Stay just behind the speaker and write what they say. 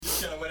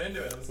went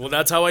into it. Well,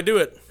 that's how I do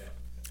it.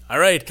 All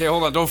right. Okay,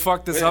 hold on. Don't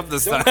fuck this up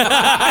this time.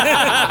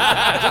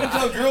 Don't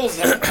tell girls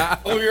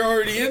that. Oh, you're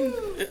already in?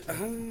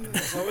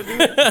 That's how I do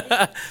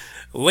it.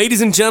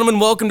 Ladies and gentlemen,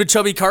 welcome to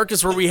Chubby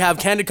Carcass, where we have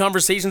candid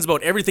conversations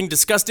about everything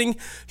disgusting,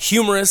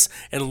 humorous,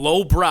 and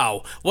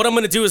lowbrow. What I'm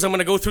going to do is I'm going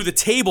to go through the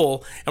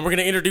table, and we're going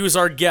to introduce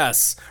our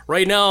guests.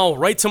 Right now,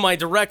 right to my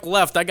direct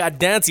left, I got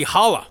Dancy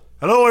Holla.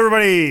 Hello,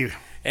 everybody.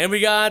 And we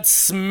got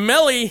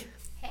Smelly.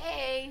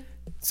 Hey.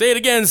 Say it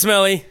again,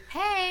 Smelly.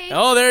 Hey.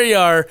 Oh, there you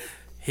are.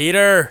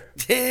 Heater.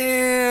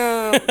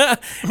 Damn.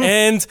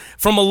 And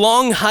from a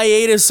long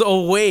hiatus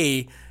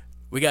away,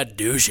 we got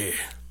Douchey.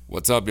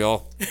 What's up,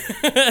 y'all?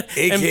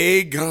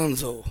 A.K.A.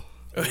 Gonzo.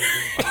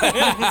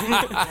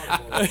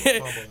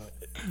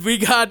 We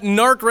got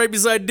Narc right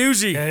beside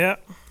Douchey. Yeah.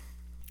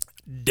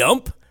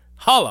 Dump.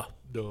 Holla.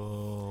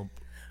 Dump.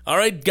 All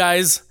right,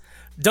 guys.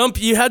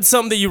 Dump, you had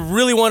something that you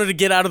really wanted to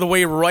get out of the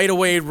way right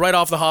away, right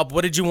off the hop.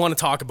 What did you want to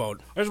talk about?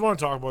 I just want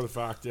to talk about the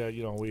fact that,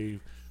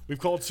 we've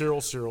called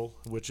Cyril,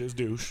 which is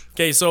douche.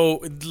 Okay,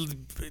 so,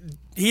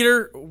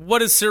 Heater, what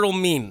does Cyril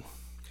mean?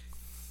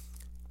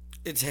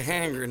 It's a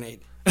hand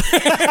grenade.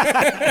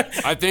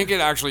 I think it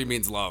actually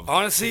means love.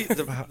 Honestly,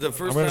 the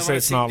first time say I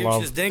it's seen not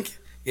love. Douche's dink,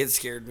 it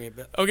scared me a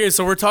bit. Okay,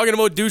 so we're talking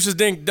about Douche's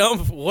Dink.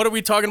 Dump, what are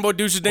we talking about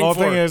Douche's Dink Well,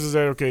 for? the thing is that,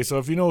 okay, so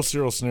if you know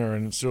Cyril Snare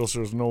and Cyril's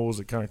nose,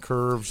 it kind of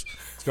curves.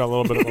 It's got a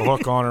little bit of a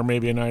hook on or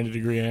maybe a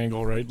 90-degree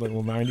angle, right? Like a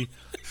little 90.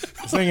 The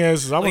thing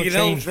is I want Like to an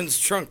change. elephant's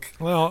trunk.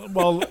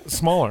 Well,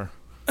 smaller.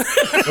 But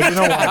you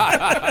know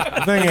what?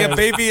 The thing Like a is,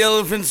 baby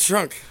elephant's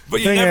trunk. But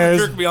you thing never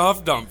is- jerk me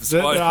off, Dump. So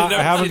I I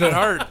never haven't seen it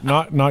hard.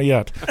 Not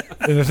yet.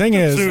 And the thing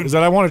is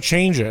that I want to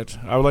change it.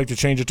 I would like to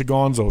change it to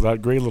Gonzo,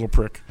 that great little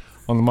prick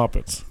on the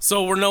Muppets.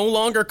 So we're no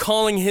longer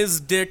calling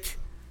his dick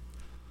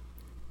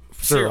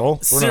Cyril.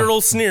 Cyril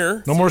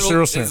Sneer. No more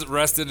Cyril Is Snare.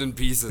 rested in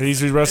pieces.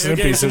 He's resting in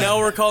Okay, so pieces. now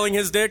we're calling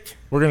his dick.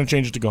 We're going to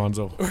change it to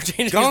Gonzo. We're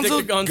changing his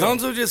dick to Gonzo.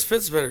 Gonzo just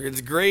fits better. It's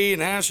gray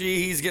and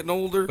ashy. He's getting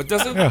older. But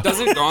doesn't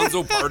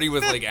Gonzo party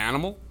with like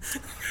animal?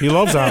 He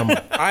loves animal.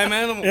 I'm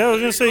animal. Yeah, I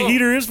was gonna say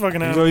Heater is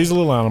fucking out. He's a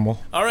little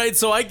animal. All right,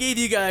 so I gave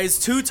you guys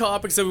two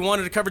topics that we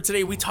wanted to cover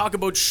today. We talk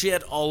about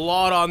shit a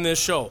lot on this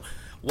show.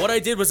 What I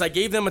did was I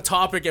gave them a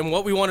topic, and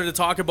what we wanted to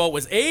talk about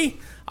was A,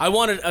 I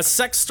wanted a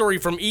sex story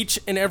from each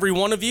and every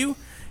one of you,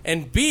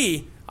 and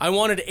B, I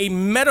wanted a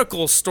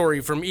medical story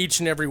from each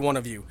and every one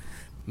of you.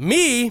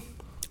 Me,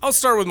 I'll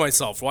start with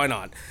myself. Why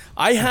not?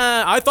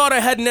 I thought I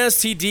had an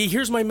STD.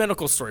 Here's my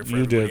medical story for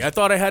everybody. did. I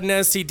thought I had an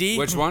STD.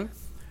 Which one?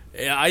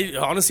 I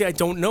honestly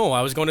don't know.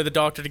 I was going to the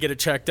doctor to get it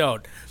checked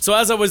out. So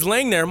as I was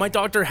laying there, my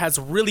doctor has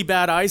really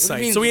bad eyesight.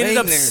 mean So he ended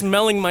up laying there?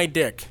 smelling my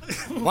dick.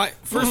 Why?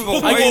 First of all,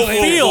 I why can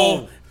you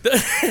feel. You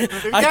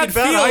I got can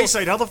bad feel.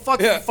 eyesight. How the fuck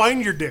do you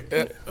find your dick?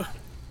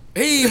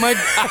 Hey,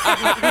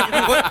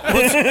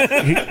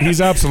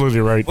 He's absolutely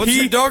right. what's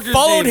your doctor's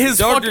followed name? his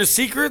Doctor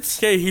Secrets?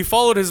 Okay, he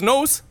followed his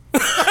nose.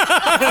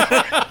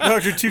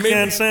 Dr.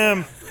 Toucan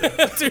Sam.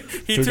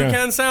 He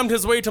toucan Sam'd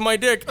his way to my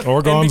dick. Or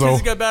And Gonzo. because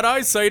he got bad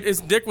eyesight, his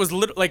dick was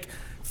like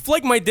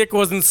my dick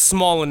wasn't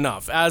small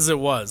enough as it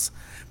was.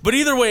 But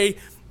either way,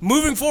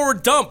 moving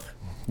forward, Dump.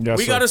 Yes,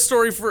 we sir. got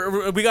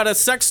a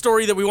sex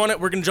story that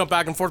we're gonna jump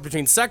back and forth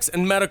between sex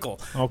and medical.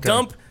 Okay.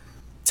 Dump,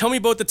 tell me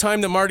about the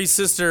time that Marty's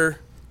sister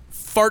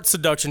fart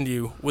seductioned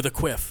you with a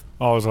quiff.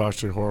 Oh, it was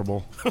actually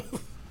horrible.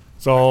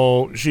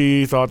 So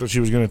she thought that she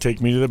was going to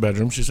take me to the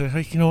bedroom. She said,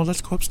 hey,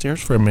 let's go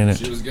upstairs for a minute.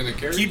 She was gonna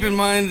carry Keep in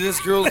mind,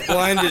 this girl's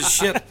blind as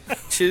shit.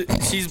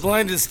 She's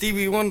blind as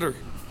Stevie Wonder.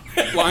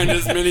 blind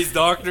as Minnie's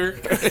doctor.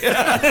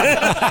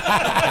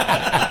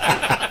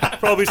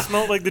 Probably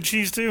smelled like the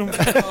cheese too.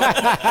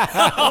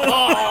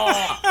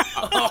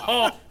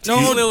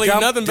 No, Lily,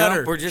 Dump, nothing better.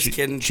 Dump, we're just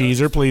kidding.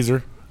 Cheeser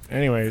pleaser.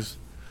 Anyways.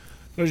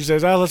 So she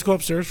says, let's go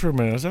upstairs for a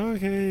minute. I said,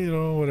 okay,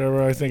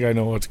 whatever. I think I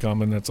know what's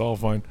coming. That's all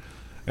fine.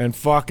 And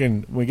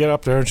fucking, we get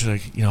up there and she's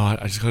like,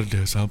 I just got to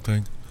do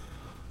something.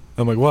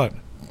 I'm like, what?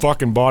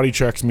 Fucking body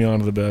checks me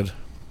onto the bed.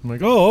 I'm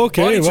like, oh,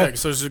 okay. Body well, check,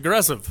 so she's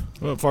aggressive.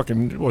 she's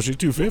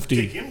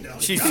 250.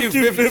 She's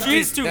 250.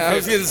 She's 250. I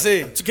was going to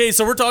say, Okay,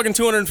 so we're talking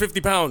 250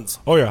 pounds.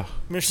 Oh, yeah.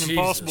 Mission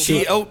Impossible.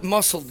 she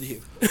out-muscled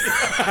you.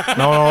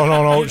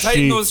 No. You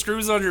tighten those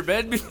screws on your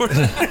bed before.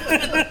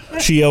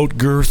 She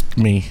outgirthed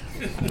me.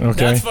 Okay.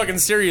 That's fucking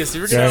serious.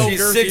 You're Yeah. gonna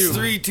She's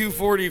outgirth 6'3",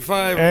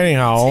 245.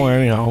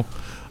 Anyhow,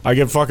 I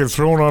get fucking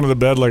thrown onto the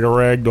bed like a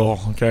rag doll,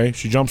 okay?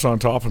 She jumps on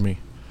top of me,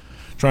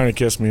 trying to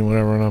kiss me,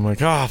 whatever, and I'm like,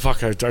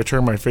 fuck, I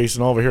turn my face,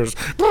 and all over here is...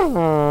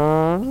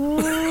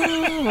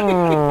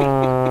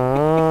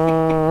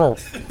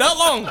 that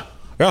long.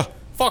 Yeah.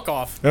 Fuck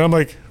off. And I'm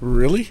like,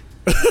 really?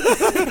 Did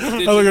I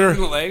look you at her. learn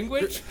the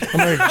language?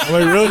 I'm like,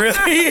 really?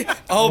 Really?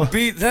 I'll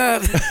beat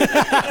that.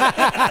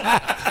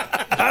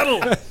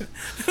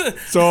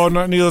 So,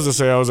 not needless to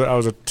say, I was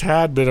a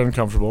tad bit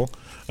uncomfortable.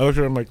 I looked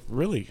at her, I'm like,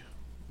 really?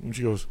 And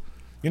she goes,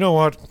 you know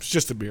what? It's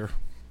just a beer.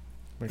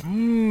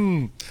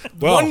 I'm like,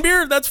 well, One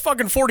beer? That's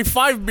fucking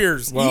 45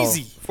 beers. Well,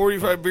 Easy.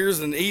 45 beers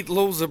and 8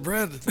 loaves of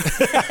bread.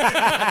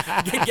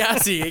 Get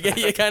gassy. You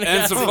kind of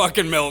And some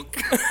fucking milk.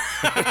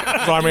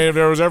 So, I mean, if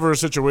there was ever a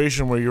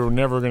situation where you were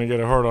never going to get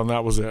a hard on,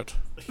 that was it.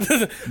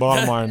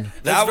 Bottom line.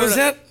 That was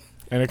it?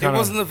 And it It kind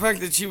wasn't of. the fact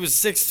that she was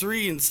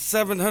 6'3" and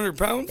 700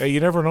 pounds? Hey, you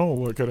never know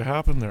what could have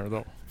happened there,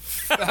 though.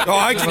 Oh,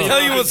 I can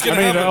tell you what's I going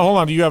to mean, happen. hold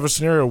on. Do you have a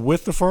scenario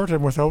with the fart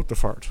and without the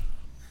fart?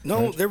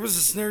 No, there was a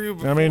scenario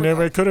before I mean, that.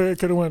 it could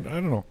have went. I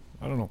don't know.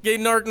 Okay,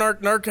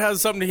 Narc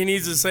has something he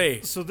needs to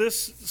say. So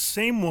this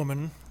same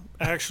woman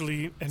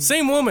actually, and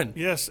Same woman.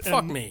 yes,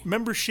 Fuck and me.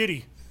 Remember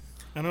Shitty?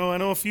 I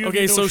know a few.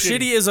 Okay, of you know so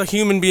Shitty is a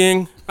human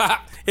being.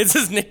 It's his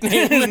His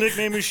nickname.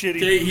 nickname is Shitty.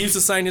 Okay, he used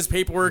to sign his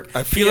paperwork.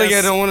 I feel like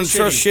I don't want to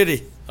trust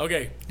Shitty.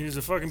 Okay. He's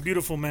a fucking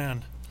beautiful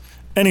man.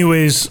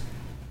 Anyways,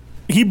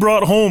 he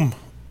brought home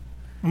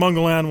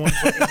Mungle Ann one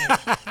fucking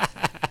night.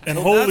 And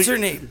Oh, holy, that's her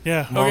name.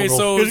 yeah. Okay,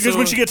 so Because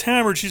when she gets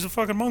hammered, she's a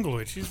fucking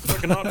mongoloid. She's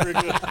fucking not very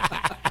good.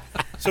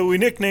 So we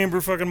nicknamed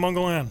her fucking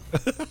Mungle Ann.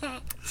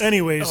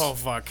 Anyways, oh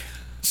fuck.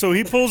 so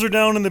he pulls her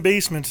down in the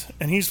basement,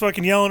 and he's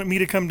fucking yelling at me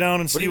to come down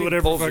and What do see you mean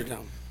whatever. pulls her fuck-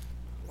 down?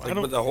 I Like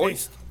don't- with the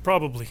hoist?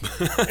 Probably.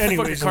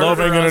 Anyways, Fucking Love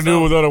ain't Carter gonna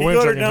do without a he winch.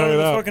 got I her can down tell in you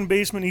the that. fucking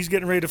basement. He's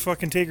getting ready to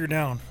fucking take her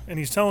down, and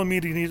he's telling me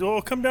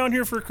that come down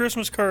here for a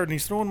Christmas card, and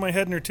he's throwing my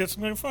head in her tits.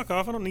 I'm like, fuck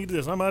off, I don't need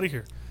this. I'm out of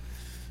here.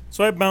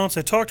 So I bounce.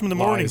 I talked to him in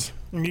the morning, Lies.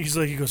 and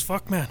he goes,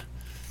 fuck man,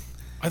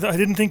 I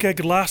didn't think I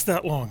could last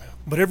that long.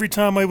 But every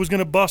time I was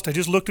gonna bust, I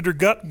just looked at her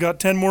gut, got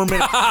 10 more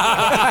minutes. Fuck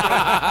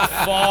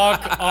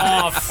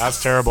off.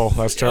 That's terrible.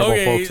 That's terrible,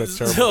 Okay, folks.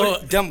 That's terrible.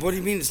 so Dumb, what do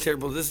you mean it's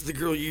terrible? This is the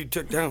girl you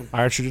took down.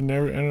 I actually didn't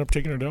ever end up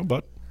taking her down,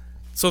 but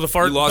the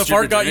fart, You lost the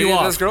fart got you virginity to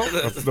off. this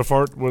girl? the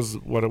fart was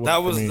what it was.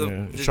 That was for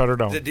me. the Shut her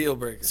down. The deal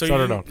breaker. So Shut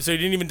you her didn't- down. So you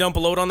didn't even dump a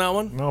load on that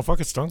one? No, fuck,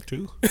 it stunk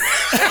too.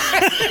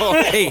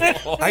 Hey,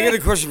 I got a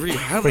question for you.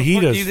 How the fuck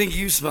Fajitas. do you think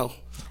you smell?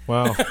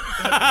 Wow,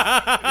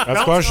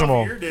 that's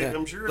questionable. Your dick,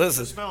 I'm sure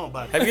Listen. it's the smell,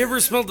 but Have you ever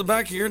smelled the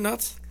back of your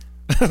nuts?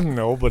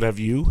 No, but have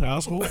you,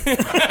 asshole?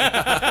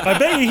 I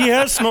bet you he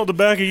has smelled the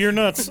back of your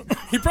nuts.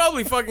 He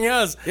probably fucking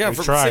has. Yeah,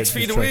 from tried. 6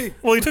 feet He's away.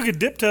 Well, he took a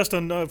dip test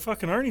on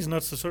fucking Arnie's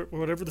nuts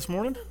whatever this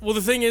morning. Well,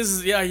 the thing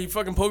is, yeah, he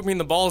fucking poked me in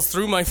the balls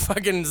through my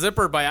fucking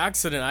zipper by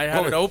accident. I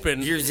had it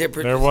open. Your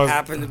zipper There just was-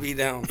 happened to be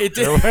down. It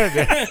did.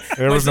 there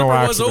My was zipper no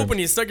was accident. open.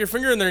 You stuck your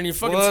finger in there and you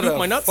fucking What scooped a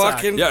my nutsack.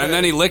 fucking Yeah, and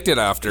then he licked it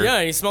after. Yeah,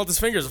 and he smelled his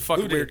fingers. A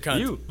fucking weird cunt.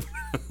 You.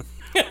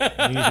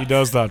 He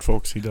does that,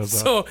 folks. He does that.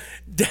 So,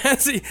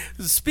 Dancy,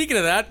 speaking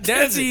of that,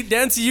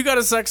 Dancy, you got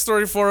a sex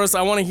story for us.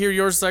 I want to hear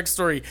your sex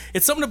story.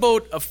 It's something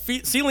about a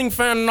ceiling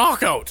fan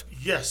knockout.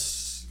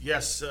 yes.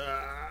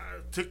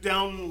 Took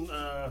down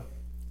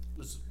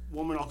this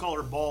woman, I'll call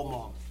her Ball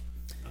Mom.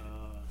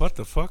 What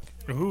the fuck?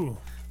 Ooh.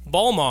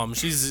 Ball mom.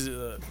 She's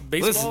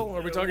baseball. Listen.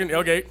 Are we talking?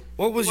 Okay.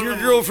 What was your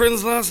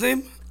girlfriend's last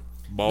name?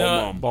 Ball No.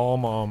 mom. Ball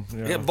mom.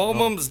 Yeah. Yeah, Ball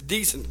Mom's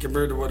decent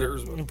compared to what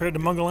hers was. Compared to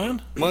Mungle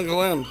Ann?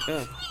 Mungle M,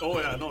 yeah. Oh,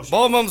 yeah, no.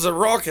 Ball Mom's a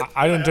rocket.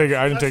 I didn't take her.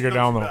 I didn't That's take her not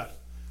down too though. bad.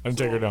 I didn't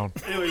take her down.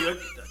 Anyway, I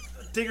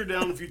take her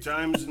down a few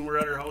times, and we're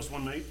at her house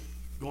one night,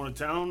 going to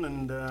town,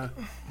 and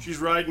she's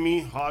riding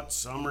me, hot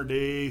summer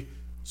day,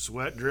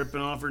 sweat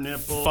dripping off her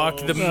nipple. Fuck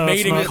the No,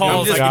 mating it's not-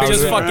 calls. I Yeah, can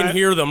just yeah. fucking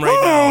hear them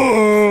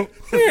right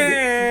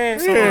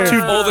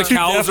All the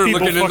cows are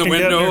people looking in the fucking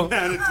get window.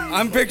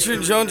 I'm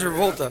picturing John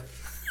Travolta.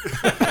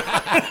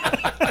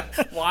 now.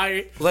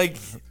 Why? Like,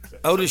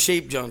 out of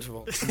shape John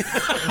Travolta.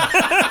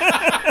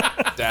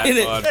 Dad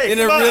In bod.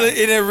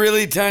 a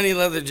really tiny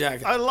leather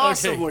jacket. I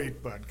lost Okay. some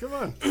weight, bud. Come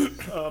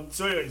on.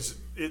 So, anyways,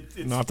 it's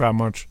Not that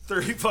much.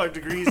 35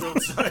 degrees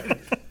outside,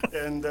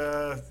 and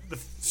the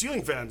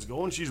ceiling fan's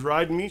going. She's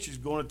riding me. She's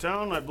going to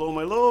town. I blow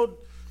my load.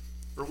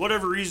 For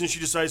whatever reason, she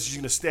decides she's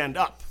going to stand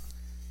up.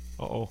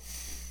 Uh oh.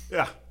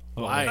 Yeah.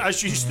 Why? As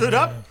she stood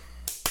up,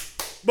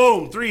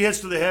 boom, 3 hits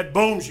to the head.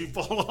 Boom, she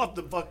fall off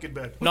the fucking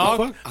bed.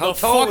 Knock How the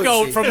tall fuck is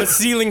out she? from a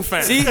ceiling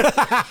fan. See, you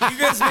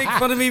guys make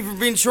fun of me for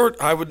being short.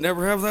 I would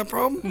never have that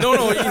problem. No,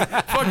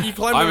 fuck, you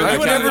climbed I'm in over. the I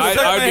would never I'd-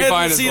 set I'd my be head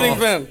fine in the as ceiling well.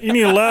 fan. You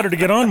need a ladder to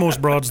get on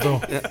most broads,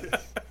 though.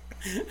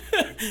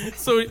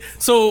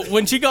 So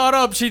when she got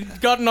up, she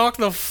got knocked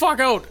the fuck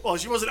out. Well,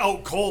 she wasn't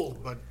out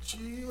cold, but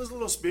she was a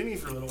little spinny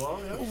for a little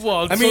while. Yeah.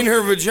 Well, I mean,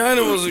 her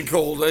vagina wasn't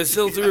cold. I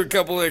still threw a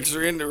couple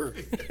extra into her.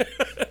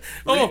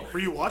 Were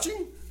you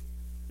watching?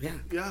 Yeah.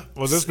 Yeah.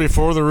 Was this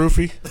before the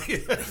roofie?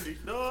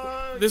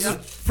 No, this yeah.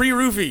 is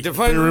pre-roofie.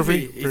 Define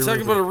Pre-roofie? roofie. He's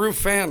talking about a roof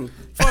fan.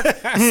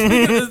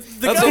 the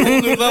That's a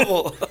whole new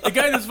level.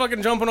 guy that's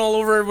fucking jumping all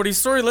over everybody's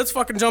story, let's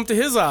fucking jump to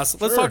his ass.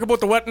 Let's talk about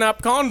the wet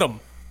nap condom.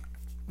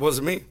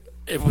 Wasn't me.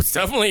 It was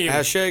definitely you.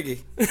 Ask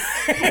Shaggy.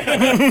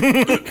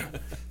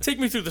 Take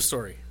me through the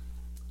story.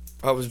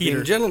 I was being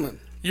Heater. a gentleman.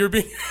 You're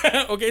being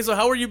okay. So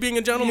how are you being a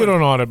You gentleman? don't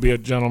know how to be a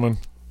gentleman.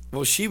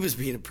 Well, she was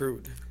being a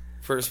prude,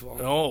 first of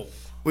all. Oh,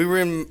 We were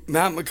in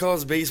Matt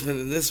McCall's basement,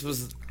 and this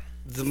was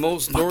the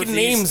most fucking northeast.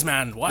 names,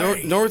 man.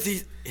 Why?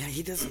 Northeast. Yeah,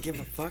 he doesn't give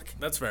a fuck.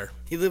 That's fair.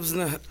 He lives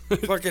in a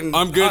fucking.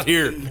 I'm good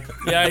here.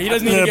 Yeah, he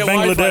doesn't even Yeah, get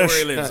Wi-Fi where Bangladesh.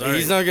 he lives. All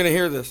He's right. not gonna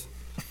hear this.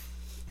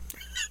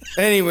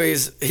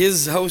 Anyways,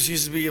 his house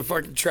used to be a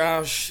fucking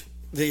trash.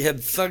 They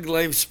had Thug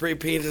Life spray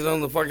painted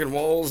on the fucking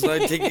walls, and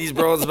I'd take these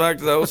broads back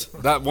to the house.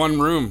 That one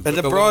room And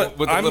the with broad-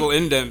 with the I'm- little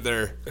indent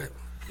there.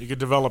 You could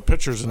develop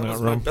pictures in that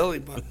was my room. belly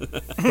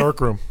button.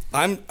 Dark room.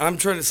 I'm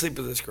trying to sleep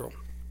with this girl.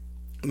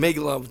 Make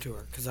love to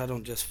her, because I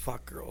don't just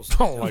fuck girls.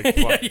 Oh, like yeah,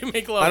 fuck. you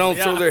make love. I don't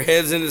yeah. throw their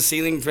heads into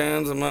ceiling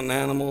fans. I'm not an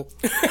animal.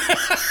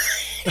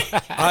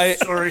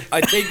 Sorry.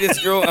 I take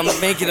this girl. I'm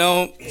making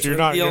out. You're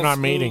not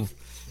mating.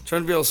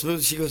 Trying to be all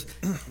smooth. She goes,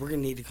 "We're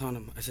gonna need a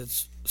condom." I said,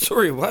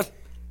 "Sorry, what?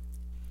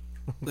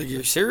 Like,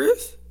 you're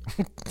serious?"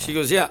 She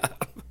goes, "Yeah."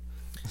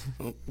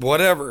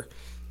 Whatever.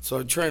 So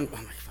I try and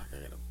I'm like, fuck, I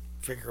gotta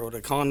figure out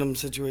a condom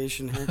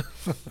situation here.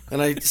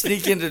 And I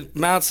sneak into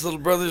Matt's little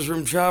brother's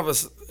room,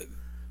 Travis.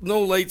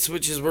 No light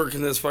switches work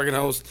in this fucking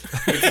house.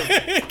 Because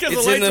the It's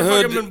lights in the have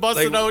hood. fucking been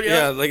busted like, out.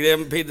 Yeah, like they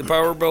haven't paid the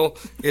power bill.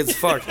 It's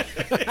fucked.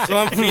 So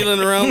I'm feeling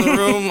around the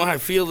room. I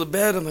feel the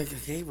bed. I'm like,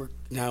 okay, we're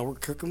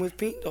cooking with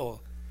paint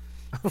doll.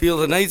 Feel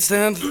the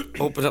nightstand.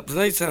 Open up the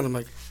nightstand. I'm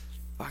like,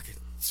 fucking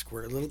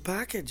square little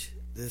package.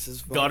 This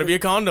is Got to be a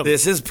condom.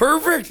 This is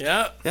perfect.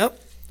 Yeah. Yep.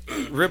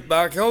 Rip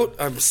back out.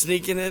 I'm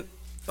sneaking it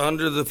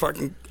under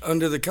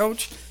the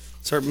couch.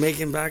 Start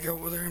making back out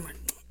with her. I'm like,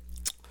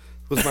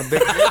 with my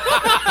big.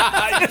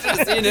 I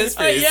just seen his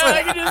face. Yeah,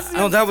 I can just see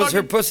No, it that was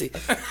her fucking- pussy.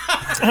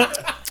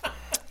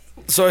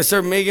 So I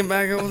start making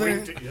back out with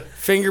her,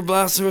 finger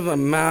blasting with my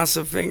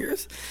massive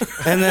fingers,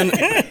 and then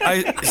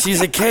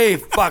she's like, "Hey,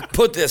 fuck,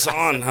 put this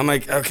on." I'm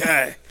like,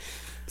 "Okay."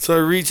 So I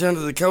reach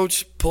under the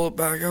couch, pull it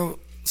back out,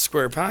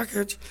 square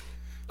package,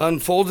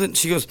 unfold it. And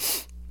she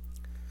goes,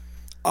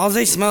 "All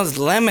they smell is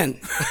lemon."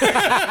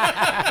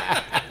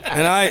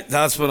 And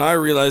that's when I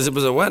realized it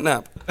was a wet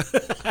nap.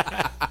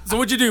 So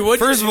what'd you do?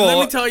 First of let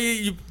all- me tell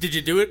you, did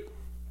you do it?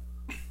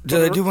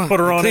 Did I do what?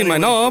 put her on Clean my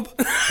anyway. knob.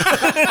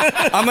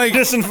 I'm like,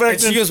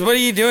 Disinfectant. and she goes, "What are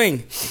you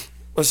doing?"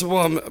 I said,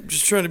 "Well, I'm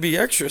just trying to be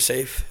extra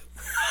safe."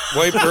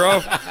 Wiped her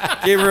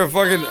off. Gave her a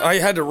fucking. I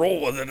had to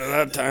roll with it at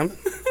that time.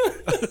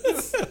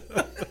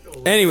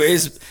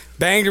 Anyways,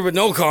 banged her with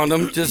no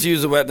condom. Just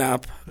used a wet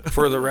nap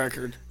for the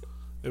record.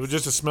 It was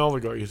just a smell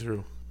that got you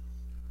through.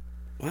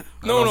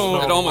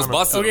 No. It almost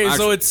busted. Okay, him,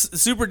 so actually.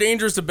 it's super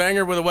dangerous to bang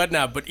her with a wet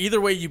nap, but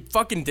either way, you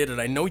fucking did it.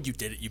 I know you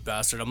did it, you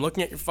bastard. I'm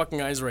looking at your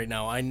fucking eyes right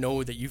now. I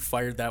know that you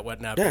fired that wet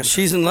nap. Yeah,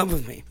 she's in love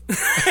with me.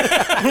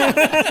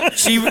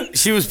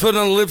 She was putting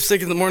on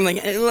lipstick in the morning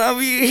like, "I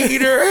love you,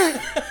 hater."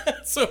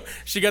 So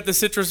she got the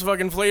citrus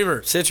fucking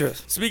flavor.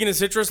 Citrus. Speaking of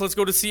citrus, let's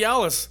go to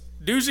Cialis.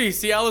 Douchey,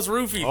 Cialis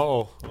roofie.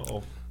 Oh.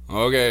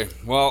 Okay,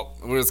 well,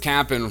 we was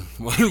camping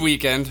one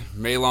weekend,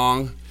 May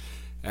long,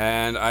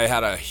 and I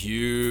had a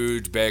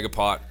huge bag of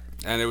pot,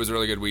 and it was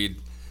really good weed.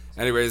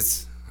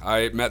 Anyways,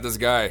 I met this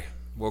guy.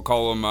 We'll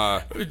call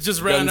him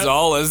Just ran up.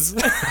 Gonzalez.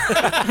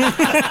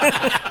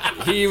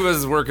 He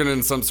was working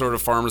in some sort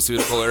of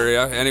pharmaceutical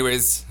area.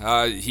 Anyways,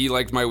 he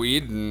liked my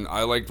weed, and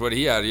I liked what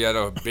he had. He had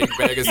a big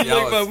bag of I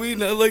liked my Cialis. weed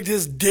and I liked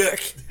his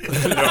dick.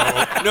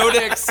 No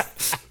dicks.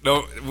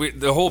 No,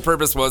 the whole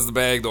purpose was the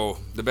bag, though.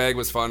 The bag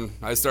was fun.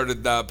 I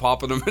started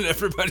popping them in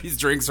everybody's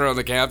drinks around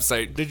the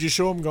campsite. Did you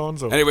show him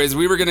Gonzo? Anyways,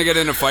 we were going to get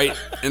in a fight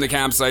in the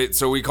campsite,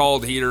 so we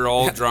called Heater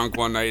all drunk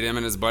one night. Him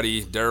and his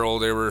buddy,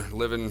 Daryl, they were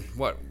living,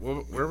 where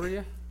were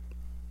you?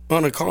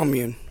 On a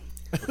commune.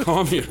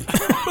 Commune.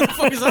 What the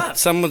fuck is that?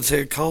 Some would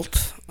say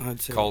cult. I'd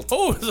say Cult.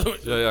 Oh, so,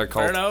 Yeah,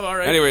 cult. fair enough, all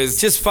right.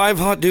 Anyways, Just 5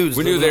 hot dudes.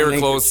 we knew living they on were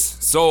acres. close,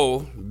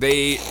 so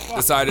they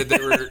decided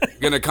they were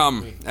going to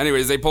come.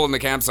 Anyways, they pull in the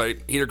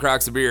campsite. Heater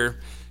cracks a beer,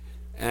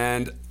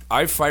 and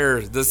I fire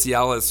this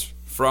Cialis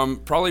from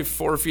probably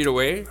 4 feet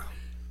away,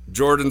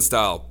 Jordan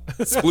style.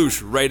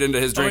 Sploosh right into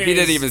his drink. Okay, He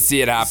didn't even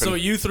see it happen. So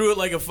you threw it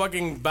like a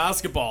fucking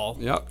basketball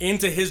Yep.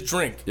 into his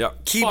drink.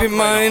 Yep. Keep Fuck in right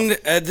mind,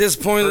 at this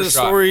point of the First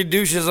shot. story,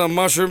 douche is on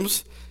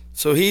mushrooms.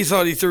 So he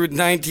thought he threw it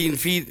 19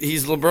 feet.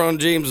 He's LeBron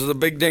James with a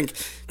big dink.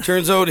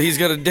 Turns out he's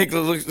got a dick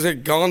that looks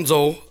like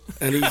Gonzo.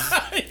 And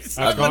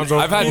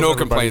I've had no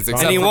complaints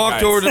except he from walked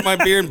guys. over to my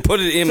beer and put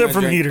it in my Except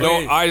from drink. Heater.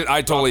 No,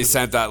 I totally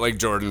sent that like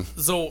Jordan.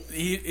 So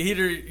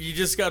Heater, you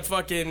just got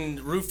fucking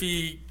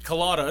roofie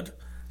coladaed.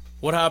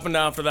 What happened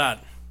after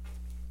that?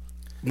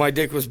 My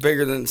dick was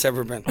bigger than it's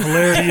ever been.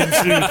 Hilarity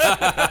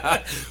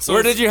ensues.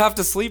 Where did you have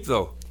to sleep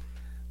though?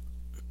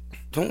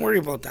 Don't worry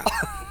about that.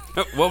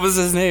 What was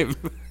his name?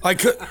 I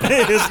could.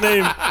 His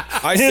name.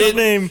 I His said,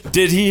 name.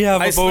 Did he have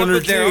I a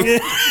boner slipped it too?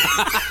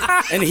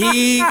 down. And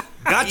he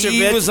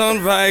was on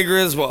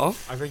Viagra as well.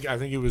 I think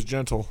he was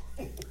gentle.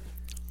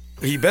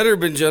 He better have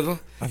been gentle.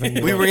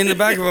 think We were in the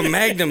back of a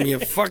Magnum, you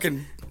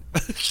fucking...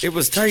 It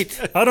was tight.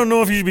 I don't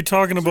know if you should be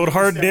talking about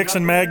hard dicks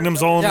and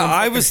magnums all in Yeah, one I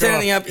fucking was shot.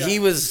 standing up. He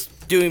was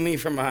doing me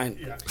from behind.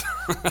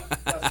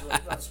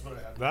 That's what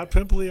I had. That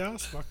pimply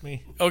ass? Fuck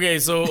me. Okay,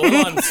 so hold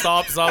on.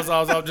 Stop.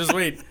 Just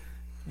wait.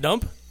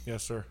 Dump?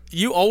 Yes, sir.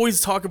 You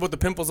always talk about the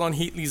pimples on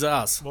Heatley's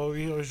ass. Well,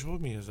 he always showed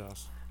me his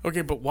ass.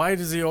 Okay, but why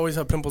does he always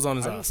have pimples on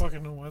his I don't ass?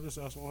 fucking know why this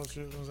asshole has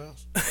shit on his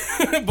ass.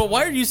 But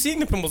why are you seeing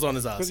the pimples on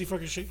his Because ass? he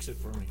fucking shakes it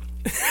for me.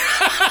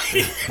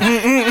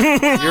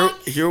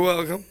 You're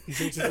welcome. He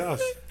shakes his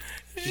ass.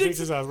 He shakes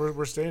his ass.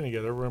 We're staying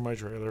together. We're in my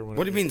trailer.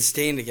 What do you mean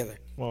staying together?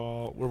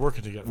 Well, we're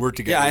working together. We're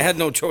together. Yeah, I had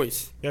no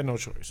choice. You had no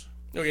choice.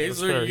 Okay, That's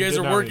so fair. you He guys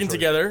didn't are have any working choice.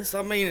 together.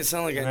 Stop making it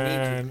sound like I need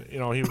And, you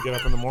know, he would get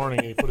up in the morning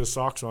and he'd put his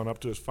socks on up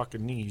to his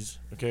fucking knees,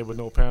 okay, with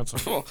no pants on.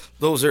 you. Oh,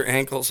 those are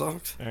ankle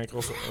socks.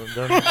 Ankles.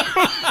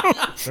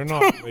 They're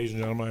not, ladies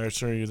and gentlemen. I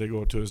assure you, they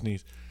go up to his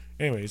knees.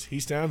 Anyways, he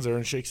stands there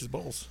and shakes his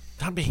balls.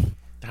 Dumpy.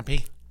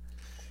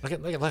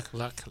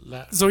 Look.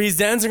 So he's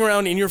dancing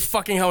around in your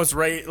fucking house,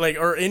 right? Like,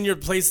 or in your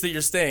place that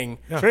you're staying,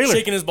 Trailer.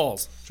 shaking his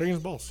balls. Shaking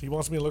his balls. He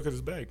wants me to look at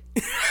his bag.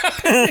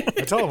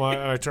 I tell him,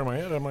 I turn my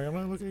head. I'm like, I'm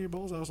not looking at your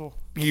balls, asshole.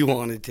 You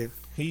wanted to.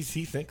 He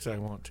thinks I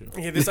want to.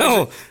 Okay, this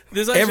No, actually,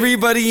 this actually,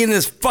 everybody in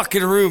this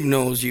fucking room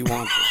knows you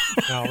want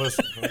to. Now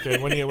listen, okay,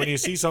 when you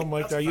see something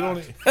like that, you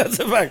don't. That's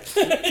a fact.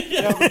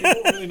 Yeah, but you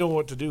don't really know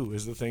what to do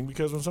is the thing,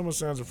 because when someone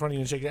stands in front of you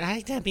and shakes, "Hi,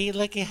 Dumpy,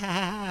 looky, ha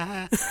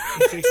ha ha,"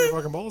 and shakes your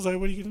fucking balls, what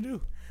are you gonna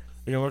do?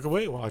 You gonna look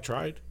away? Well, I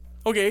tried.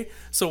 okay,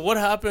 so what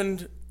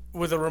happened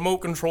with a remote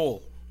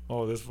control?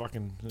 Oh, this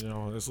fucking,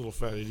 this little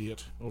fat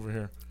idiot over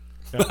here.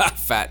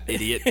 Fat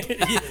idiot.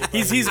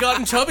 He's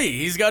gotten chubby.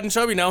 He's gotten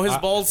chubby now. His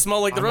balls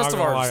smell like the I'm rest not of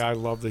gonna ours. lie, I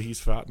love that he's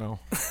fat now.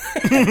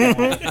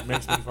 It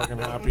makes me fucking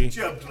happy.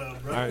 Chub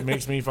club, bro. It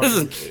makes me fucking.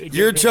 Listen, it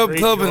your gives me chub great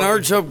club and joy. our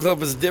chub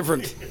club is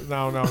different.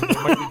 No, there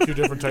might be two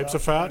different types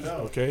of fat.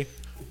 Okay,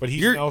 but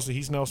You're-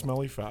 he's now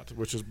smelly fat,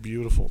 which is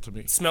beautiful to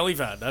me. Smelly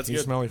fat. That's He's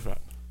good. smelly fat.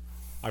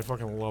 I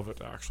fucking love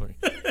it, actually.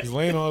 He's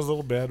laying on his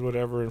little bed,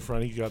 whatever, in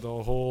front. He's got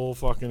the whole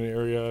fucking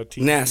area,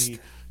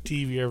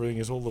 TV, everything,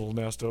 his whole little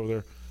nest over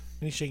there.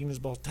 And he's shaking his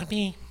balls.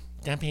 Dumpy.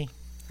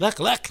 Look.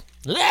 I'm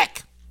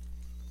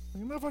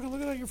not fucking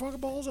looking at your fucking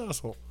balls,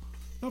 asshole.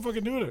 I'm not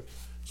fucking doing it.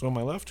 So in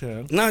my left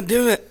hand, Not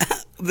doing it.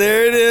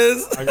 There it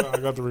is. I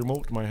got the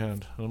remote in my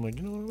hand. And I'm like,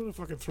 you know what? I'm going to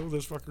fucking throw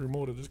this fucking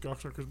remote at this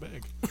cocksucker's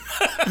bag.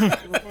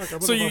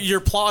 So you're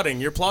plotting.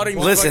 You're plotting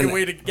the Listen, fucking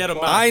way to get him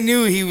out. I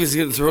knew he was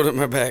going to throw it in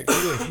my bag.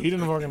 He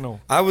didn't fucking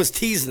know. I was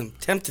teasing him,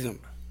 tempting him.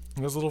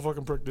 And this little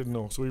fucking prick didn't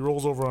know. So he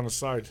rolls over on his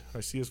side.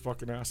 I see his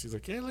fucking ass. He's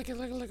like, "Yeah, look.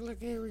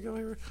 Here we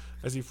go.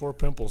 I see 4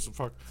 pimples.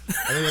 Fuck.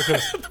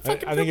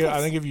 I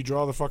think if you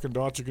draw the fucking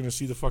dots, you're gonna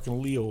see the fucking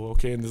Leo,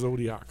 okay, in the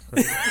zodiac.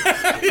 Right?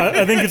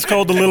 I think it's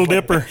called the Little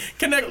Dipper.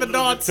 Connect the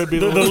dots. Could be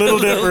The Little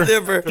Dipper.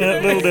 Dipper. Yeah,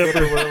 Little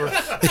Dipper.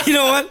 whatever. You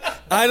know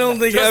what? I don't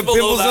think I have below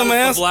pimples that on my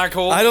is the ass. black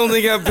hole. I don't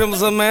think I have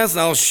pimples on my ass,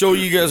 and I'll show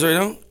you guys right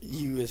now.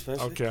 You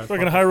especially. Okay.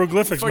 Fucking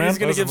hieroglyphics, Fuck, man. he's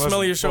gonna give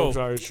Smelly a show. Folks,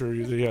 I assure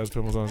you that he has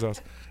pimples on his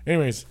ass.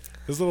 Anyways,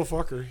 this little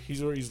fucker,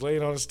 he's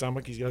laying on his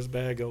stomach. He's got his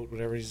bag out,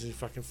 whatever. He's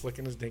fucking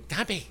flicking his dick.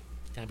 Dumpy,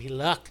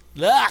 look.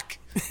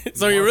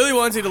 So he really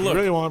wants you to He look.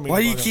 really want me. Why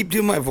to do you look keep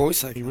doing my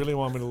voice like He really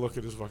want me to look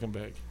at his fucking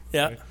bag.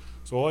 Yeah. Okay?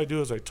 So all I do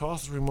is I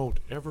toss the remote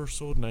ever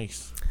so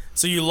nice.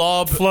 So you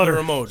lob Flutter. the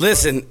remote.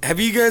 Listen, if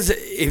you guys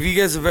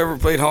have ever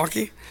played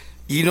hockey,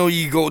 you know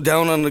you go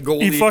down on the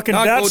goalie. He fucking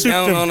not go batsuit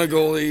down him. on a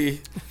goalie.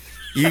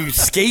 You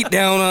skate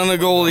down on a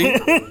goalie.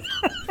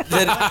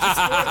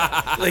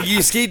 Like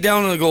you skate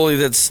down on a goalie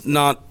that's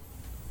not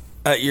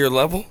at your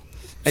level,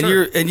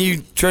 and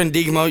you try and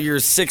dig him out. You're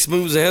 6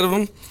 moves ahead of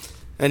him,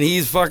 and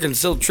he's fucking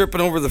still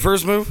tripping over the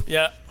first move.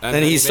 Yeah.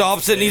 And he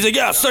stops it, and he's like,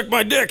 "Yeah, suck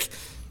my dick."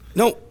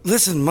 No,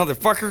 listen,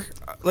 motherfucker.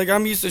 Like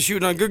I'm used to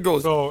shooting on good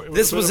goals. So, it was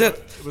this a was bit it. of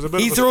a- it was a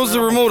bit He of a throws the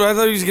scramble. remote. I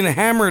thought he was gonna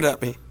hammer it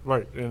at me.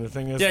 Right, and the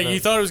thing is, Yeah, that you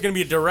thought it was going to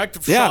be a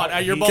direct Yeah, shot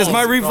at your balls. because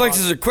my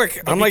reflexes are quick.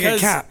 I'm like a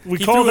Because cat. We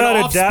he call threw an that a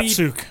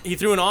off-speed- Datsuk. He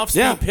threw an off-speed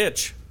Yeah.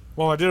 pitch.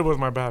 well, I did it with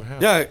my bad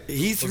hand. Yeah,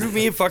 he threw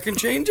me a fucking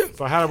changeup.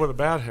 So I had it with a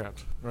bad hand.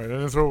 Right, I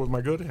didn't throw it with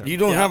my good hand. You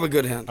don't Yeah. have a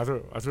good hand. I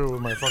threw it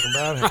with my fucking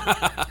bad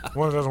hand.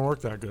 One that doesn't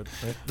work that good.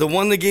 Right? The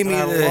one that gave me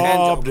And the I hand job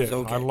lobbed was it.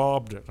 okay. I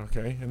lobbed it.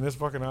 Okay, and this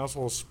fucking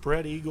asshole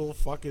spread eagle.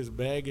 Fuck, his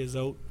bag is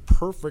out,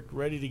 perfect,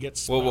 ready to get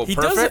smacked. Whoa. He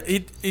Perfect? does.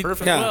 He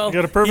Perfect. Yeah. Well, You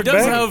got a perfect he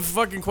does bag. have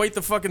fucking quite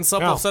the fucking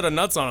supple Yeah. set of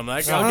nuts on him.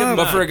 That guy. I'll give him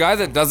But that. for a guy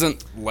that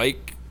doesn't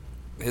like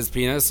his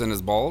penis and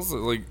his balls,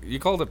 like you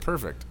called it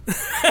perfect.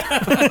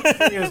 The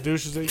thing is,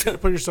 douche, is that you gotta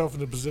put yourself in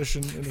the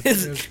position. And the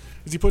thing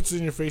is he puts it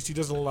in your face. He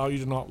doesn't allow you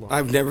to not look.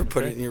 I've never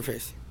put Okay. it in your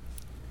face.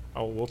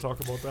 Oh, we'll talk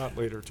about that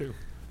later too.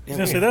 I was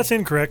gonna say that's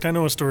incorrect. I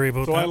know a story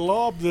about So I that.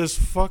 lob this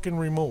fucking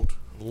remote.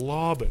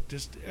 Lob it,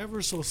 just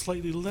ever so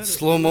slightly. Let it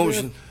Slow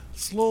motion. rip.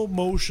 Slow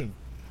motion.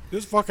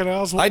 This fucking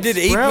asshole. I did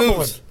 8 scrambling,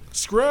 moves.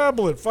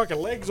 Scrambling,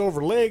 fucking legs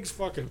over legs,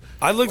 fucking.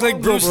 I look like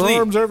arms Bruce over Lee.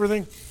 arms,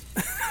 everything.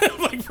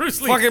 like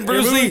Bruce Lee. Fucking You're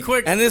Bruce moving Lee.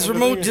 quick. And this the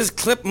remote thing is- just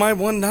clipped my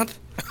one nut.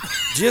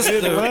 Just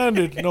It the,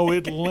 landed. No,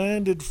 it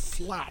landed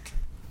flat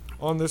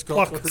on this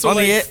cocksucker. so on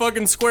the like e-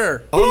 fucking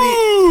square.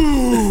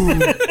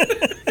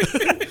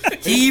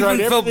 he tried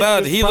even felt everything bad.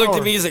 in his He looked power.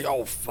 at me. He's like,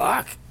 "Oh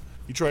fuck."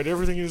 He tried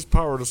everything in his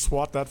power to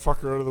swat that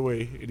fucker out of the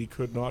way, and he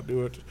could not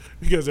do it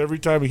because every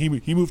time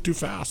he moved too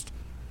fast.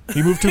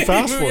 He moved too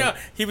fast for Yeah, it.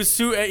 he was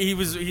too.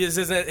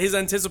 His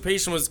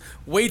anticipation was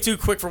way too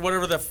quick for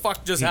whatever the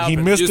fuck just He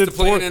happened. missed Used it to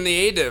playing for. in the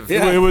A-Div.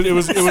 Yeah. It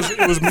was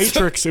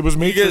Matrix. It was You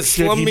Matrix guys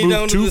shit. slummed He me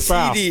down moved to too the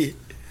fast. CD.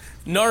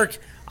 Narc,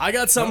 I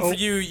got something for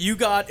you. You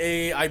got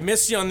a. I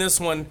missed you on this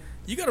one.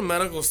 You got a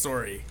medical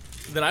story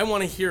that I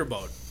want to hear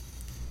about.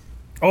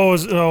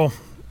 Oh,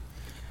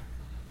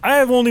 I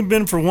have only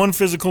been for one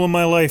physical in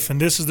my life, and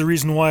this is the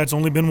reason why it's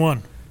only been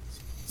one.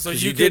 So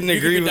you didn't could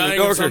agree be with the dying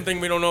of doctor. something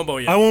we don't know about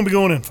yet. I won't be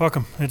going in. Fuck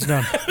him. It's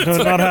done. No,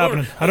 it's not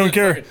happening. I don't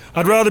care.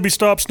 I'd rather be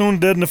stopped stone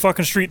dead in the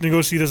fucking street than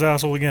go see this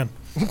asshole again.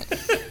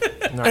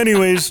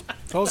 Anyways,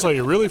 Tell us how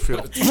you really feel.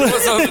 It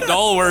was on the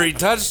doll where he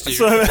touched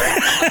you.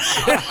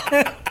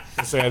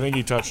 I think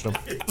he touched him.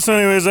 so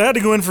anyways, I had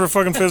to go in for a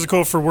fucking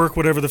physical for work,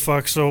 whatever the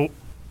fuck. So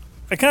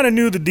I kind of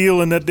knew the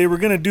deal in that they were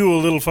gonna do a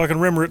little fucking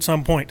rimmer at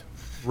some point.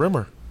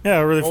 Rimmer.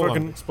 Yeah, where they Hold on.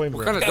 fucking Explain What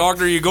Rimmer. kind of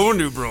doctor are you going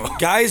to, bro?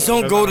 Guys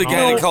don't go to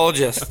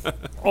gynecologists.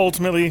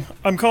 ultimately,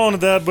 I'm calling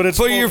it that, but it's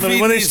Put your ultimately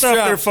feet when in they these stuff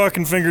their straps.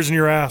 fucking fingers in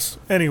your ass.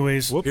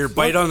 Anyways, Here,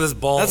 bite on this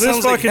ball. That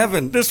sounds like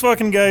heaven. This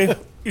fucking guy,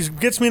 he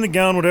gets me in the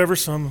gown, whatever.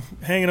 So I'm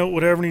hanging out,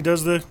 whatever, and he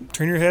does the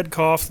turn your head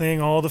cough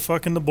thing, all the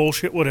fucking the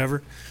bullshit, whatever.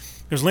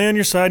 He was laying on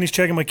your side and he's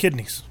checking my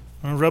kidneys.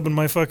 I'm rubbing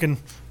my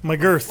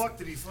girth. Fuck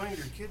did he find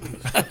your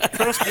kidneys?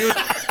 Trust me,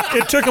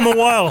 it took him a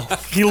while.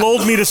 He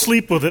lulled me to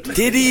sleep with it.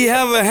 Did he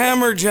have a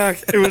hammer,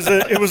 Jack?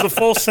 It was a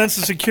false sense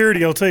of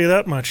security, I'll tell you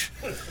that much.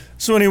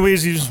 So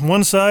anyways, he's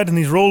one side and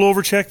he's rolled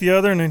over, check the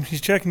other, and then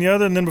he's checking the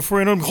other, and then before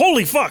you know him,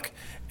 holy fuck!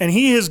 And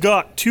he has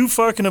got two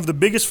fucking of the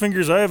biggest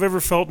fingers I have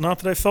ever felt. Not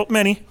that I felt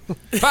many.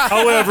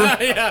 However,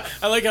 yeah,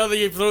 I like how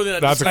they throw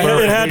that. That's a it had to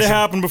clarification.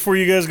 happen before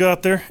you guys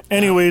got there.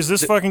 Anyways,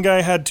 this fucking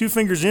guy had two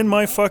fingers in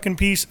my fucking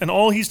piece, and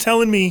all he's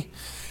telling me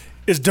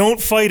is don't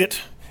fight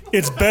it.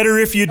 It's better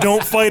if you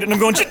don't fight it. And I'm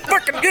going, just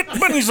fucking get.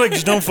 But he's like,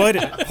 just don't fight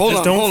it. Hold just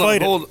on, don't hold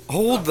fight on, it.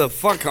 hold the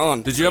fuck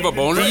on. Did you have a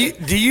boner?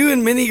 Do you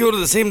and Minnie go to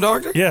the same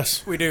doctor?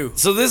 Yes. we do.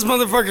 So this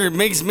motherfucker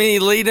makes Minnie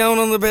lay down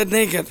on the bed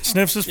naked,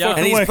 Sniffs his Yeah. fucking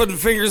and he's way. putting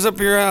fingers up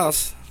your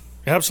ass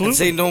and Absolutely.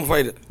 saying, "Don't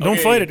fight it." Don't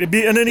Okay. fight it. And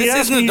then he This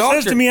asks isn't me, a he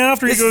doctor. says to me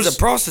after, this he goes, is a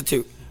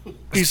prostitute.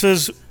 he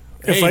says,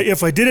 Hey.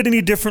 if I did it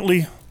any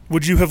differently,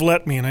 would you have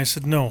let me? And I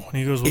said no. And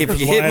he goes, well, If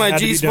because you why hit it my had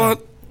to be done.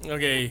 G-spot,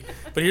 Okay,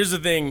 but here's the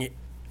thing.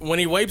 When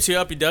he wipes you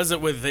up, he does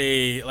it with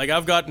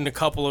I've gotten a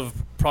couple of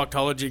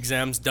proctology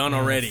exams done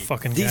already.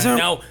 Fucking These guy. are-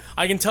 Now,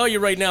 I can tell you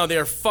right now, they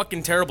are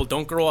fucking terrible.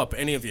 Don't grow up,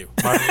 any of you.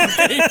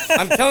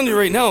 I'm telling you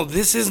right now,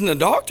 this isn't a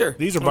doctor.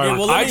 These are Okay, by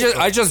well, let me-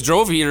 I just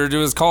drove here to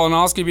his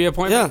colonoscopy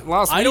appointment Yeah.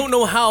 last week. I don't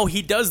know how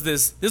he does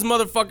this. This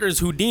motherfucker is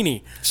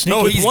Houdini.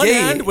 No, With he's one gay.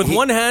 hand, with He-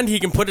 one hand, he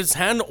can put his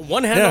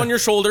one hand Yeah. on your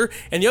shoulder,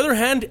 and the other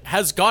hand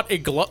has got a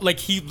glove. Like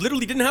he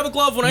literally didn't have a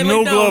glove when I No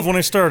laid down. glove when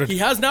I started. He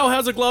now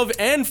has a glove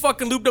and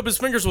fucking looped up his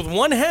fingers with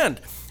one hand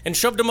and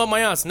shoved him up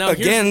my ass. Now here's-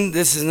 Again,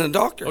 this isn't a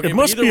doctor. Okay, It but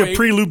must either be way, a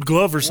pre-lubed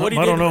glove or What something. he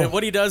I don't know.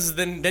 What he does is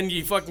then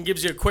he fucking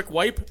gives you a quick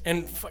wipe,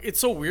 and it's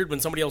so weird when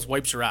somebody else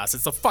wipes your ass.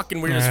 It's the fucking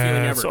weirdest Yeah,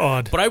 feeling it's ever.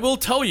 odd. But I will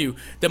tell you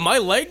that my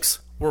legs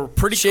were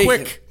pretty Shaking.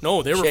 quick.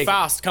 No, they were Shaking.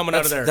 fast coming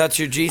out of there. That's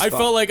your G-spot. I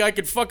felt like I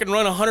could fucking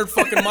run 100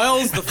 fucking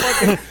miles.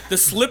 The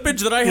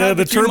slippage that I had. Yeah,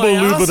 the between turbo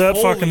my lube ass, with that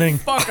holy fucking thing.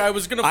 Fuck, I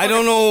was gonna. I fucking-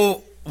 don't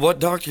know what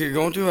doctor you're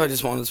going to. I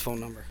just want his phone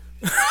number.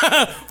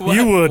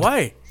 You would.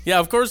 Why? Yeah,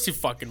 of course you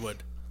fucking would.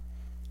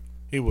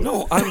 He would.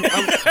 No,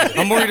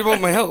 I'm worried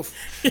about my health.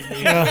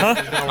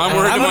 I'm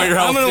worried I'm about your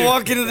health I'm gonna too.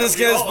 walk into this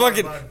guy's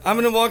fucking. I'm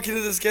gonna walk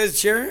into this guy's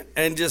chair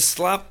and just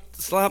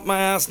slap my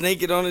ass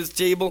naked on his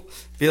table.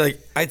 Be like,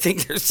 I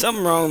think there's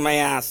something wrong with my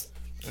ass.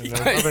 And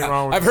there's nothing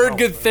wrong with I've your heard health.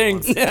 good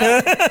things.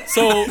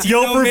 So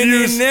Yelp know, Minnie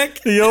reviews. and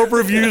Nick? The Yelp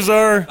reviews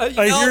are.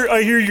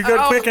 I hear you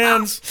got quick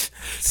hands.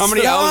 How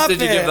many hours Stop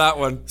did you it. give that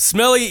one?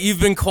 Smelly,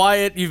 you've been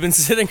quiet. You've been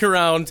sitting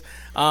around.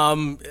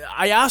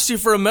 I asked you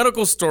for a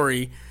medical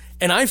story,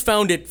 and I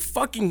found it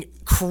fucking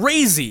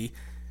crazy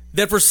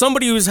that for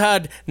somebody who's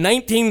had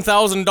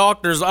 19,000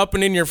 doctors up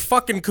and in your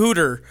fucking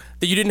cooter,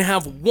 that you didn't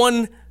have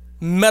one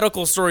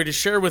medical story to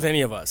share with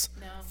any of us.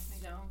 No,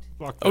 I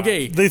don't. Fuck that.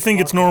 Okay. They think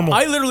it's normal.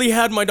 I literally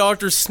had my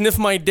doctor sniff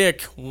my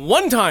dick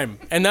one time,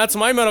 and that's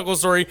my medical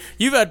story.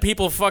 You've had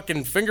people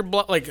fucking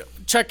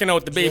checking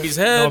out the baby's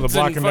heads the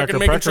Black and and fucking Decker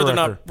making sure they're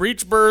pecker not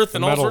breech birth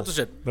and all metal, sorts of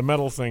shit. The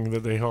metal thing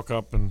that they hook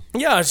up and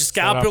Yeah, it's just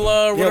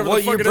scapula or Yeah, whatever what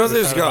the fuck your it is.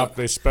 brother's spread it got. up.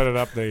 They spread it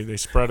up. They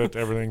spread it.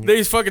 Everything.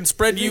 They fucking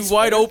spread you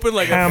wide open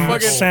like a Ham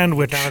fucking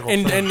sandwich.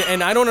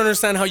 and I don't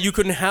understand how you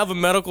couldn't have a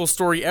medical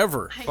story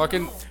ever.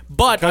 Fucking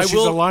But I Because she's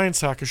a will. lion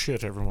sack of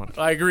shit. Everyone.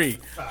 I agree,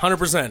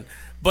 100%.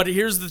 But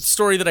here's the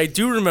story that I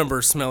do remember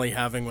Smelly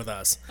having with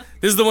us.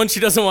 This is the one she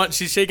doesn't want.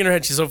 She's shaking her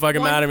head. She's so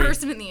fucking mad One at me.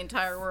 person in the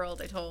entire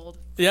world, I told.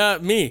 Yeah,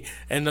 me.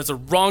 And that's a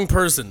wrong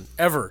person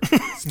ever.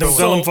 Don't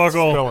tell them fuck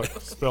all. Spill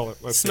it. Spill it.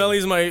 Let's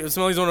Smelly's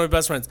one of my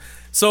best friends.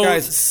 So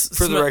Guys,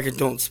 for the record,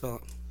 don't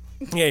spell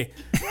it. Hey.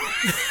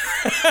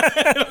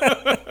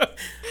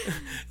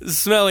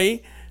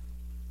 Smelly,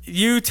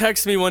 you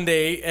text me one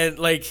day and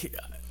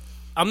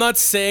I'm not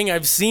saying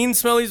I've seen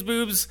Smelly's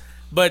boobs,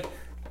 but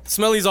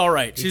Smelly's all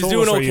right. She's told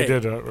doing us how okay. you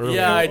did, earlier.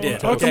 Yeah, I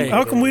did. How Okay.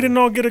 How come we didn't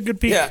all get a good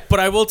peek? Yeah. But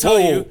I will tell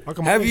you, How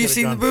come Have we you get it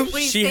seen the done? boobs? What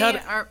are you She saying?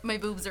 had- My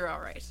boobs are all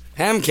right.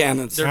 Ham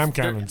cannons. Ham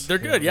cannons. they're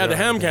good. Yeah, the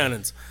ham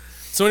cannons.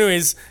 So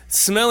anyways,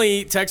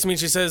 Smelly texts me and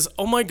she says,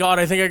 "Oh my god,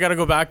 I think I got to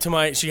go back to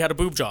my." She had a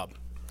boob job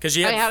because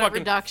she I had had a fucking.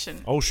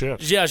 reduction. Oh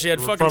shit. Yeah, she had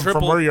fucking From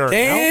triple. where you are now?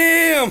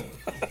 Damn.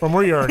 From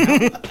where you are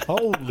now?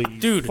 Holy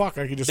Dude, fuck!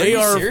 I could just. They say,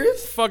 are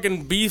serious?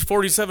 fucking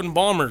B-47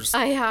 bombers.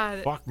 I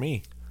had Fuck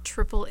me.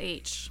 Triple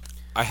H.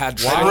 I had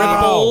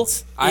Triple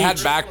I had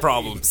H. back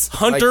problems.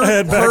 Hunter I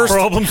had back Hurst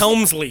problems.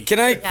 Helmsley. Can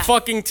I?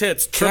 Fucking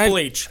tits. Can Triple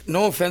I- H.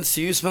 No offense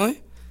to you,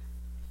 Smelly,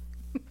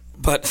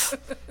 but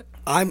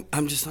I'm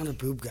just not a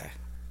boob guy.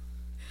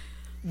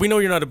 We know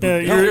you're not a Yeah,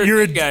 boob.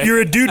 you're dick guy. you're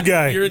a dude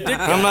guy. You're a dick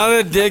guy. I'm not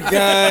a dick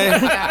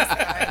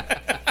guy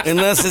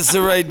unless it's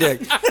the right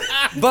dick.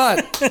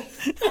 But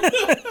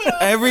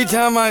every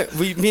time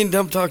me and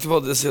Dump talked about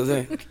this the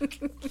other day.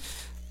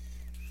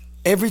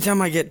 Every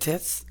time I get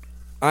tits,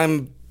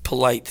 I'm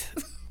polite.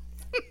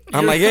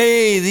 I'm like,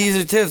 hey, these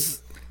are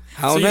tits.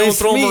 How So you nice don't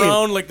throw to meet them you.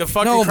 around like the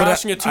fucking No, but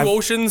crashing of two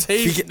oceans?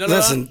 Hey,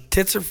 listen,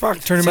 tits are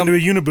fucked. Turn him into a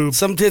uniboob.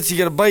 Some tits you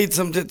gotta bite.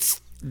 Some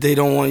tits they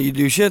don't want you to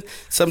do shit.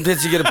 Some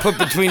tits you gotta put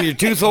between your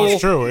tooth hole. It's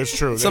true. It's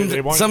true. Some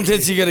They want some you to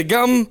tits you gotta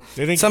gum.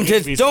 They think Some you need to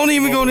tits be don't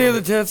even go over near it.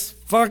 the tits.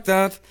 Fuck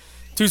that.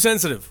 Too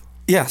sensitive.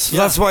 Yes,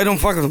 that's why I don't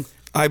fuck with them.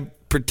 I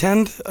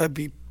pretend I'd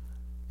be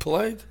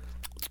polite,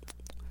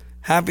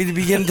 happy to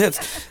be getting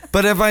tits.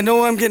 But if I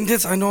know I'm getting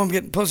tits, I know I'm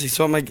getting pussy.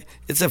 So I'm like,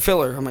 it's a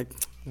filler. I'm like,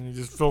 He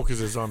just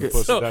focuses on the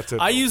pussy. So That's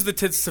it. I use the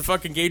tits to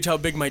fucking gauge how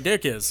big my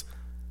dick is.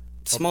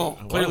 small.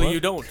 Clearly what? you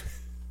don't.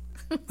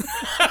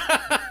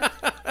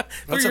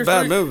 That's a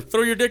bad move.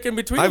 Throw your dick in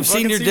between. I've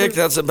fucking seen your see dick. what-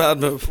 That's a bad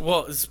move.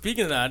 Well,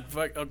 speaking of that,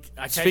 fuck, okay,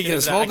 I can't Speaking get of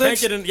into small that. I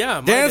dicks, can't get in. Yeah,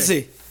 my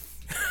Dancy. dick.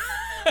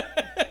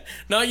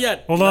 Not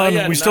yet. Hold Not on,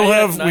 yet, we not still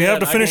yet, have- not we have yet.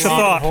 to I finish can- a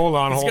thought. Hold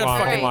on. He's got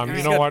fucking- You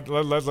he's know got-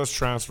 what? Let's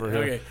transfer here.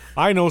 Okay.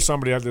 I know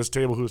somebody at this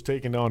table who's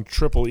taking down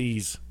triple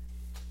E's.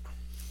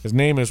 His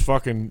name is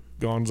fucking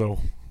Gonzo.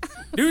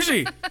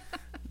 Douchey.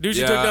 Douchey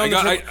Yeah, took down I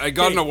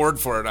got Okay, an award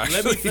for it, actually.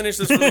 Let me finish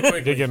this really Did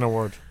quickly. get an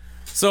award.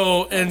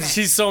 So, and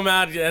she's so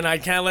mad, and I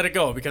can't let it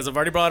go because I've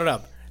already brought it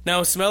up.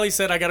 Now, Smelly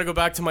said I got to go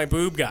back to my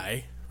boob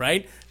guy,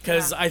 right?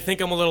 Because I think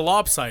I'm a little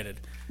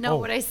lopsided. No,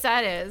 what I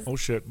said is. Oh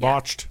shit!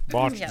 Botched.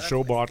 Yeah, that's Show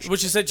what botched. What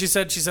she said.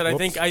 I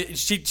think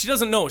she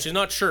doesn't know. She's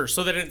not sure.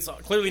 So that it's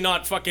clearly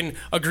not fucking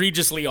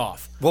egregiously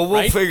off. Well, we'll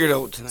right? figure it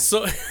out tonight.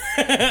 So,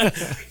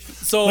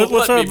 so Let's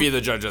Let me have- be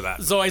the judge of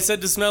that. So I said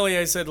to Smelly,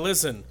 I said,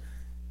 listen,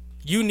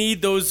 you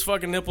need those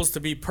fucking nipples to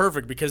be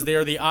perfect because they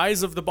are the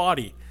eyes of the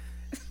body.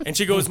 And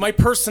she goes, my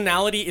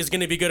personality is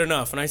going to be good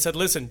enough. And I said,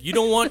 listen, you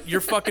don't want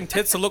your fucking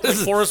tits to look like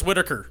Forrest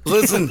Whitaker.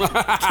 Listen,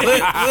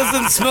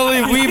 listen,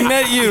 Smelly, we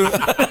met you.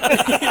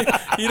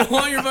 You don't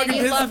want your fucking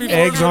You tits to love be me.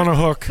 Eggs on a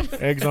hook.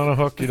 Eggs on a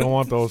hook. You don't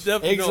want those.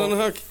 Eggs on the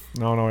hook.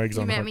 No eggs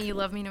You on a met hook. me, you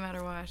love me no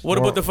matter what. What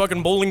about the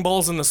fucking bowling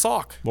balls in the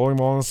sock? Bowling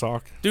ball in the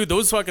sock. Dude,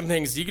 those fucking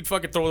things, you could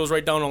fucking throw those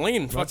right down a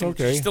lane. Fucking,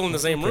 okay. she's still in the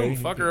same Okay. room.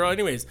 Fuck her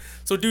anyways.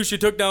 So, douche, you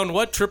took down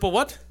what? Triple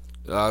what?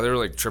 They were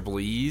like triple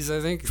E's,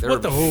 I think. They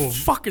What were, the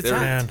fuck is they were-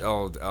 that?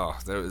 Man.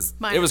 that was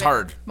Mine it were was big.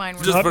 hard. Mine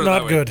were Just Not, put it not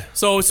that way. good.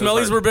 So,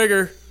 Smellies hard. were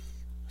bigger.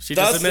 She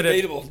just That's admitted.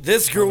 debatable.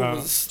 This girl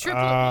was.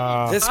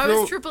 Triple. This I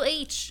girl. was Triple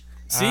H.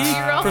 See?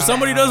 You're For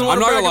somebody who doesn't want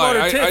I'm to not brag gonna about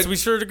lie, her tits, I- we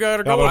sure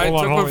gotta Yeah, go. but I hold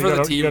on, took hold one on. for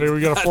the You team. got a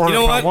You 400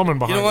 know what? pound woman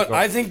behind You know what? though.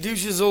 I think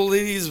Douche's old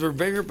ladies were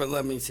bigger, but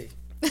let me see.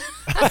 We're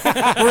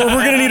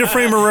gonna need a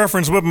frame of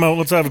reference. Whip them out.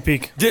 Let's have a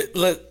peek.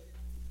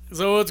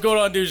 So what's going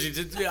on, douche?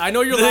 I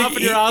know you're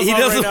laughing your ass He off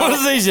doesn't right want now.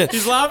 to say shit.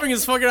 He's laughing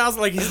his fucking ass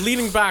like he's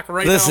leaning back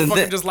right Listen, now,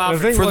 fucking the- just The laughing.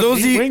 thing For was, those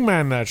he of you-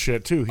 wingman that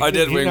shit too. I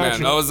did he didn't wingman.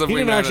 actually- I was the He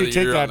didn't wingman of actually the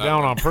take year that on that down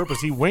one. on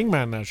purpose. He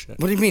wingman that shit.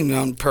 What do you mean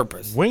on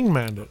purpose?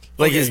 Wingmanned it.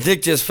 Like his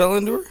dick just fell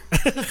into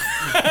her?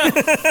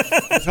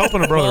 He's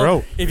helping a brother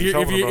out. If He's you're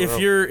helping a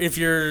brother out. if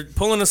you're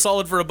pulling a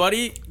solid for a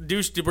buddy,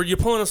 douche, were you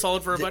pulling a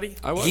solid for a buddy?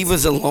 I was. He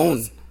was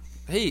alone.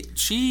 Hey,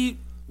 she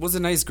was a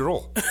nice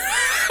girl.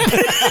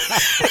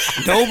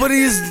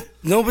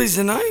 Nobody's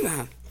denying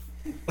that.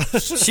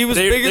 She was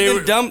bigger they than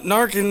were- Dump,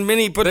 Narc, and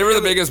Minnie put They were the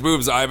together. biggest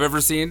boobs I've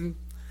ever seen.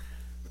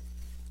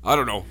 I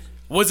don't know.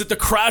 Was it the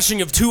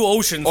crashing of two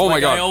oceans? Oh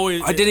like my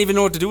god! I didn't even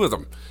know what to do with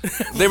them.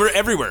 They were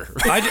everywhere.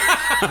 All I did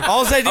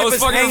I was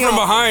was fucking hang from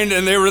out. behind,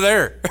 and they were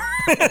there.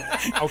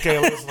 Okay,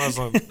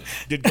 listen.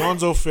 Did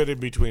Gonzo fit in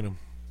between them?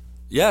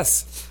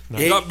 Yes.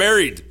 Hey. Got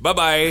married. Bye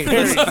bye.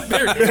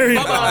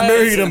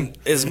 Married him.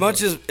 As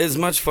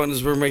much fun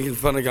as we're making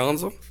fun of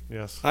Gonzo,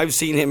 Yes. I've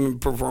seen him in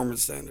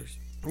performance standards.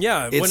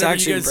 Yeah, It's whenever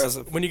actually you guys,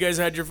 impressive. when you guys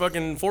had your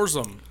fucking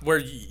foursome, where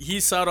he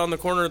sat on the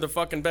corner of the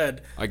fucking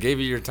bed. I gave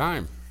you your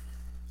time.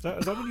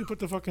 Is that when you put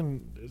the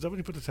fucking? Is that when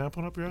you put the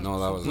tampon up your ass? No,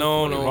 that was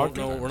No,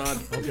 vodka? we're not.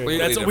 Completely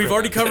That's, different. we've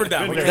already covered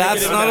that. We're gonna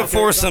That's get not into a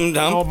foursome, Oh,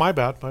 Dump. my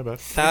bad.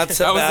 That's a That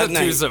bad was the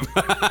night.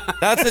 twosome.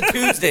 That's a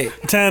Tuesday.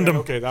 Tandem.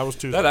 Okay, that was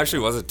Tuesday. That actually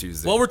was a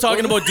Tuesday. While we're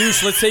talking about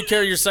douche, let's take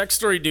care of your sex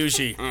story,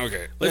 douchey.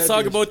 Okay. Let's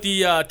talk about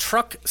the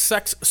truck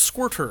sex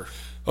squirter.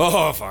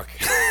 Oh fuck.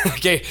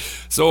 Okay,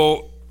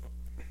 so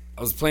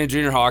I was playing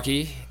junior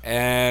hockey,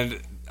 and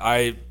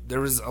there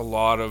was a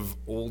lot of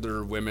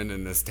older women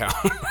in this town.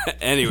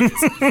 Anyways,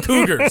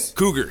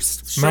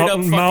 cougars, Straight up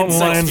fucking Mountain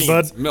sex lions,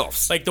 fiends. bud.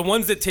 milfs. Like the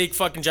ones that take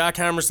fucking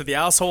jackhammers to the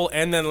asshole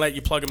and then let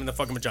you plug them in the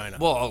fucking vagina.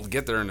 Well, I'll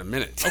get there in a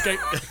minute. Okay.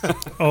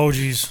 Oh,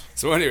 jeez.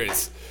 So,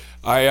 anyways,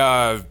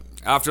 I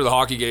after the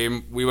hockey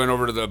game, we went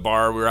over to the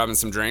bar. We were having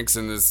some drinks,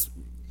 and this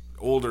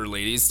older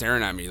lady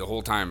staring at me the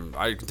whole time.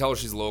 I can tell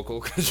she's local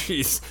because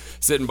she's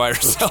sitting by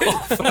herself.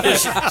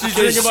 She's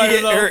drinking by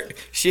herself.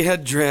 She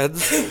had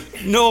dreads.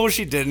 No,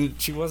 she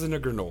didn't. She wasn't a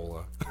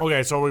granola.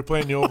 Okay, so are we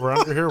playing the over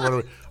under here? What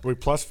are we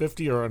plus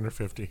 50 or under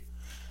 50?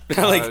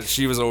 Like,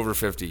 She was over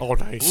 50. Oh,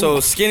 nice. so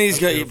Skinny's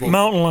got you.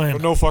 Mountain lion.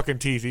 But no fucking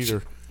teeth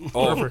either.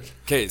 Oh,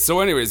 okay. So,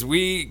 anyways,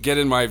 we get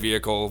in my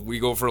vehicle. We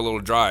go for a little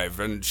drive,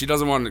 and she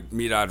doesn't want to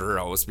meet at her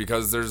house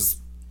because there's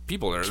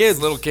people there, Kids.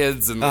 little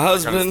kids, and A that kind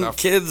husband, of stuff.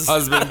 kids.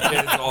 husband,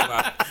 kids, all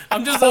that.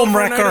 I'm just home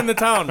for a night in the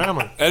town.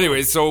 Family.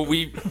 Anyway, so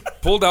we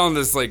pull down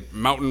this like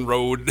mountain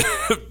road,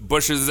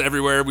 bushes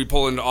everywhere. We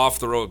pull into off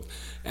the road,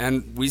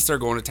 and we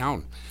start going to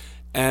town.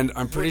 And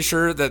I'm pretty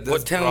sure that this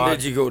What town broad-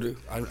 did you go to?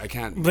 I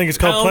can't. I think it's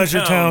called Pound Pleasure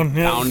Town. Town.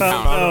 Yeah, Town, Pound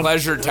town. Town.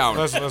 Pleasure Town.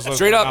 Let's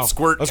Straight up now.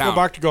 squirt Let's town. go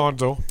back to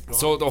Gonzo.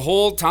 So the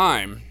whole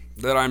time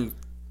that I'm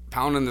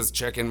pounding this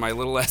chick in my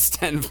little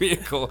S10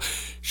 vehicle,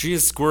 she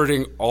is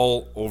squirting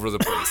all over the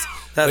place.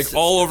 That's- like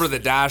all over the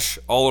dash,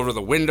 all over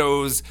the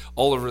windows,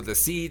 all over the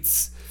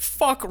seats.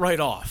 Fuck right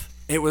off.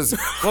 It was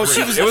Well,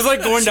 she was. it was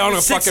like going down a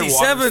was fucking water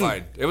 67.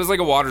 slide. It was like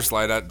a water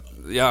slide at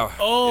yeah.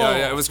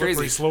 Yeah, it was Slippery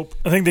crazy. slope.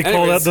 I think they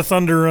call Anyways. that the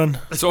Thunder Run.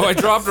 So I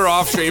dropped her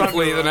off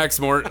shamefully the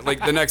next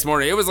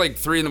morning. It was like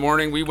 3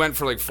 a.m. We went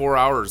for like 4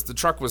 hours. The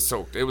truck was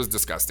soaked. It was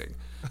disgusting.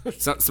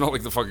 Smelled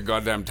like the fucking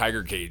goddamn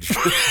tiger cage. You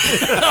were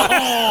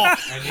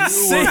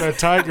the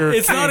Tiger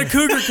It's King. not a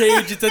cougar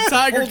cage, it's a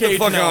tiger Hold the cage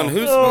fuck now. on.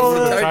 Who's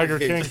supposed to Tiger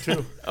King,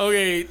 too.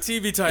 Okay,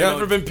 TV title. You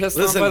ever been pissed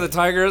Listen. off by the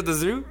tiger at the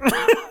zoo?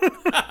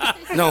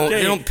 No,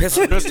 they don't piss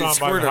on Pissed they on by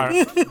squirt the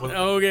on. heart.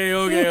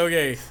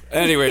 Okay.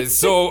 Anyways,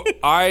 so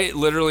I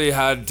literally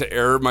had to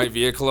air my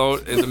vehicle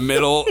out in the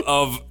middle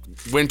of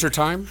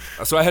wintertime.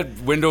 So I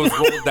had windows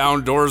rolled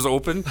down, doors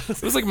open.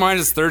 It was like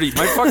minus 30.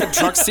 My fucking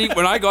truck seat,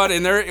 when I got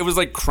in there, it was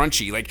like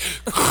crunchy. Like,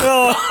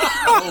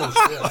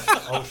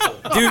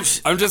 Dude,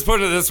 I'm just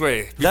putting it this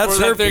way. Before That's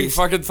that thing herpes.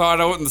 fucking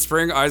thawed out in the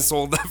spring, I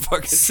sold that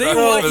fucking Say truck.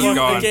 what It was you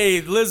gone.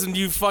 okay, listen,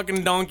 you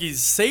fucking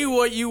donkeys. Say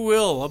what you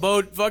will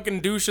about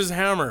fucking Douche's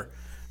hammer.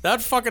 That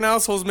fucking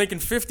asshole's making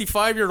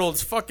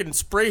 55-year-olds fucking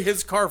spray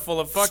his car full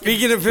of fucking.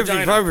 speaking of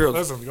vagina.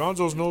 55-year-olds, Listen,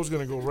 Gonzo's nose is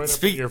going to go right up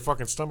Speak- in your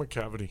fucking stomach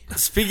cavity.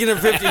 speaking of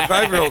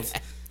 55-year-olds,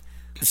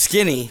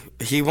 Skinny,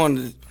 he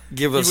wanted to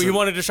give us You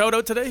wanted to shout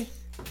out today?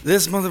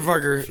 this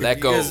motherfucker. Let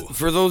go. because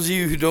For those of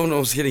you who don't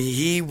know Skinny,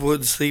 he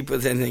would sleep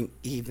with anything,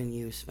 even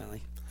you,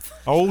 Smelly.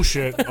 Oh,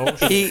 shit. Oh,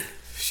 shit.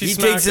 He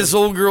smacked takes this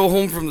old girl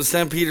home from the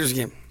Stampeders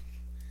game,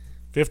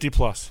 50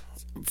 plus.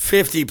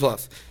 50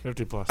 plus.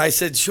 50 plus. I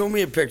said, show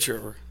me a picture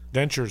of her.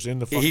 Dentures in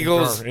the fucking He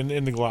goes- car,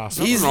 in the glass.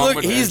 He's wrong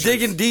with he's dentures.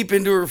 digging deep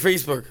into her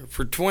Facebook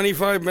for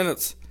 25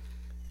 minutes.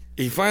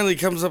 He finally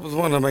comes up with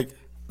one. I'm like,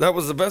 that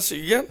was the best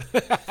you get?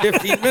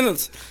 15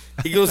 minutes.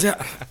 He goes,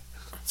 yeah.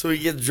 So he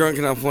gets drunk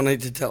enough one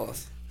night to tell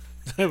us.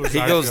 It was He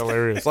actually goes,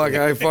 hilarious. fuck,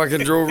 I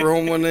fucking drove her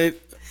home one night.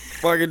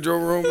 Fucking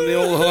drove her home in the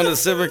old Honda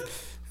Civic.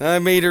 I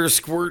made her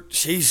squirt.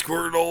 She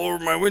squirted all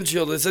over my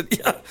windshield. I said,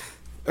 yeah.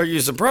 Are you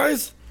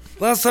surprised?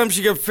 Last time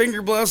she got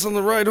finger blast on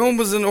the ride home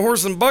was in a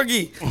horse and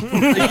buggy.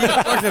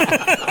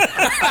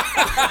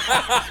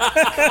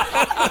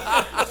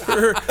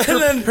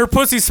 Her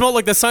pussy smelled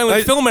like the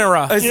silent film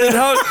era. I said,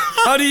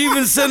 how do you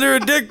even send her a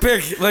dick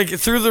pic? Like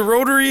through the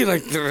rotary?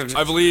 Like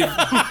I believe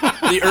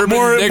the Urban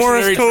Morse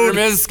Dictionary code. term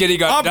is Skinny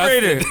got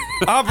operator,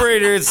 dusted.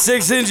 operator, it's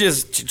 6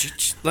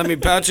 inches. Let me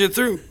patch it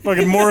through.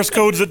 Fucking Morse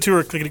codes it to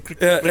her. Clickety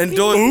click. And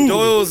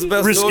Doyle was the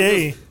best. Doyle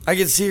risque. goes, I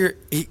can see her.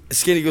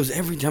 Skinny goes,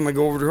 every time I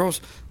go over to her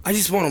house, I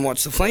just want to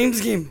watch the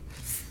Flames game.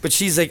 But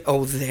she's like,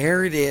 oh,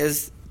 there it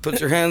is. Puts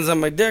her hands on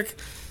my dick.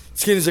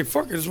 Skinny's like,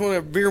 fuck, I just want to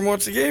have a beer and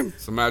watch the game.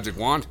 It's a magic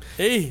wand.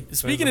 Hey,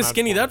 speaking of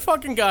Skinny, that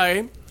fucking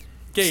guy.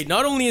 Okay,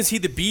 not only is he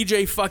the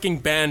BJ fucking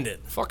bandit.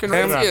 Fucking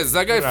right he is.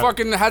 That guy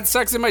fucking had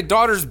sex in my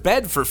daughter's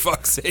bed, for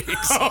fuck's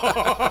sakes.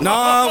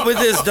 Not with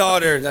his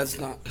daughter. That's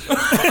not.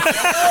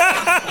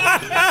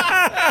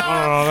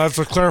 Oh, that's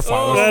a clarify.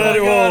 Oh, Let's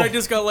my God, I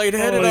just got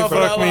lightheaded Holy off of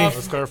fuck that me.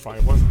 laugh. clarify.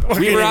 It wasn't that.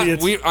 we were at,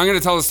 idiots. I'm going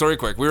to tell the story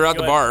quick. We were at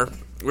the Go bar.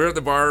 We were at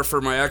the bar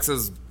for my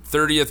ex's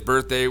 30th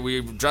birthday.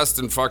 We were dressed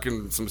in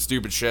fucking some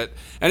stupid shit.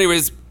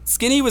 Anyways,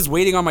 Skinny was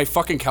waiting on my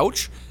fucking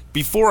couch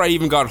before I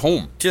even got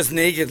home. Just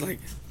naked, like.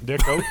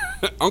 Dick out.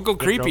 Uncle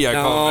Creepy, I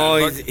No, call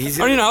him. he's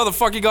I don't even know how the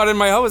fuck he got in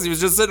my house. He was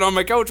just sitting on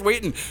my couch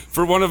waiting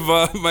for one of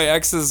my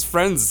ex's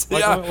friends. Like,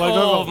 yeah. like,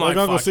 Oh, Uncle, my like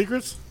Uncle fuck.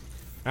 Secrets?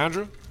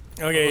 Andrew?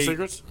 Okay, Uncle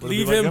Secrets? Would it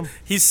leave be like him. him?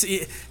 He's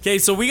okay.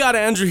 So we got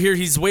Andrew here.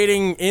 He's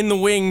waiting in the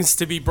wings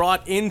to be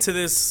brought into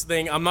this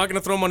thing. I'm not gonna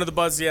throw him under the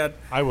bus yet.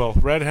 I will.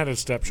 Red-headed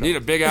stepchild. Need a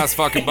big ass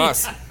fucking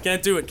bus.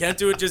 Can't do it. Can't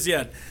do it just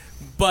yet.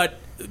 But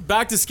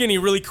back to Skinny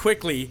really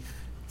quickly.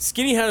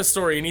 Skinny had a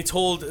story, and he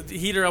told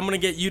Heater, "I'm gonna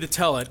get you to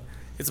tell it."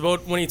 It's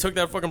about when he took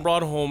that fucking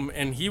broad home,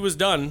 and he was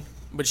done,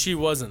 but she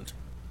wasn't.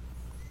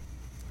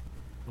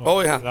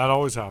 Oh, yeah. That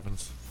always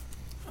happens.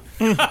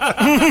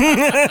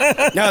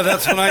 Yeah,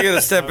 that's when I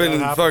gotta step in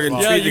and fucking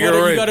Yeah, treat the you girl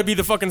gotta, right. you gotta be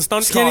the fucking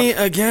stunt Skinny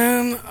cock.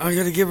 again. I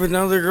gotta give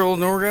another girl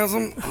an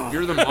orgasm.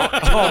 You're the mom.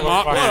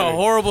 What a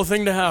horrible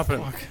thing to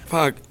happen.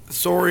 Fuck.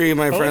 Sorry,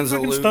 my friends.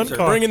 fucking will stunt lose.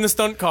 cock. Bring in the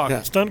stunt cock.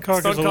 Yeah. Stunt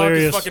cock Stunt is cock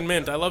hilarious. is fucking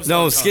mint. I love stunt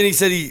No, cock. Skinny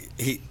said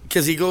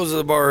because he goes to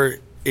the bar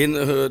in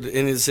the hood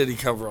in his city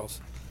coveralls.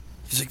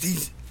 He's like,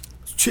 these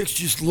chicks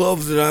just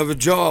love that I have a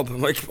job.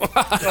 I'm like,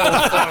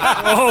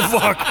 Oh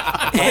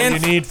fuck!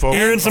 and you need, folks.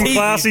 You're in some teeth.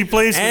 classy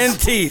places. And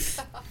teeth.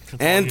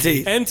 And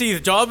teeth. And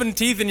teeth. Job and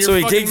teeth and your So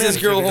he fucking takes this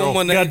mint. girl home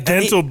one You night. got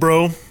dental,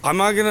 bro. I'm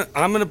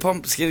gonna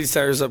pump Skinny's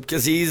tires up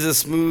because he's a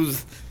smooth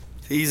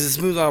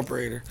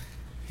operator.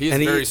 He's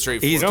And very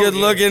straightforward. He's good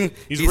looking.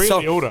 He's Ray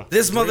Liotta.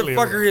 This He's Ray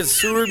motherfucker Liotta. has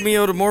sewered me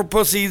out of more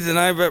pussy than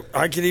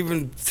I could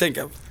even think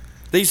of.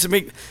 They used to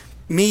make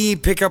me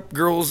pick up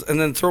girls and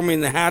then throw me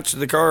in the hatch of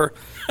the car,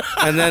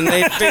 and then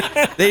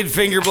they'd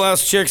finger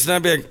blast chicks, and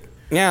I'd be like,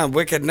 "Yeah,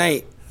 wicked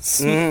night."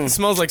 It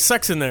smells like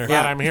sex in there.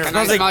 Yeah, I'm here. Can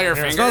I smell your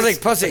fingers? Smells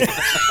like pussy.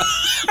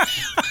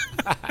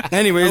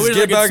 Anyways, I wish I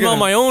get could back smell in.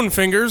 my own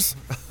fingers.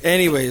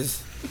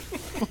 Anyways,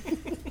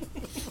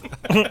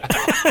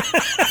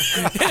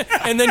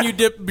 And then you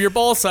dip your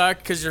ball sack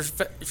because you're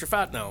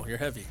fat now. You're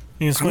heavy. You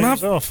can I'm swing not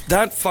yourself.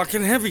 that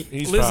fucking heavy.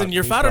 He's Listen, fat.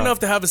 you're He's fat enough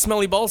to have a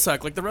smelly ball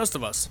sack like the rest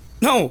of us.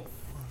 No,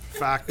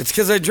 Fact. it's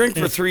because I drink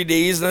for 3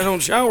 days and I don't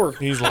shower.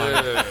 He's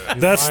lying.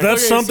 That's Okay,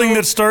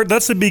 something so-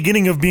 that's the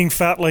beginning of being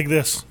fat like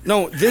this.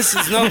 No, this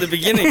is not the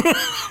beginning.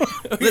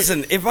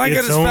 Listen, if I got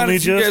It's as fat only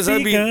as you just guys, I'd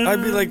be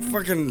begun. like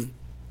fucking.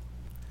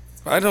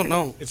 I don't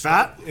know. It's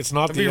fat. It's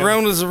not I'd the be end.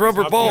 round as a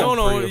rubber not the ball.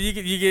 No, for no,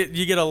 you.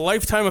 you get a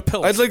lifetime of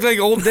pills. I'd look like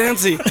old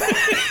Dancy.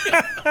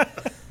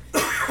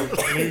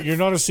 You're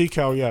not a sea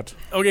cow yet.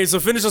 Okay, so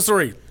finish the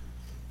story.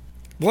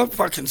 What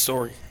fucking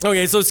story?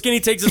 Okay, so Skinny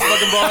takes his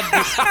fucking broad.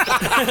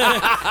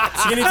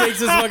 Skinny takes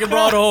his fucking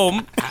broad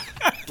home.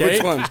 Okay?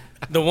 Which one?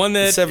 The one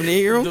that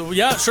 78-year-old?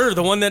 Yeah, sure.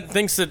 The one that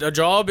thinks that a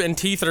job and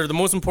teeth are the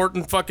most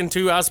important fucking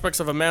two aspects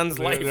of a man's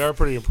life. They are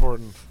pretty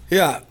important.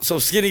 Yeah. So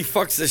Skinny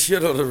fucks the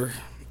shit out of her.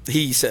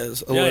 He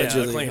says yeah,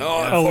 allegedly. claim. Oh,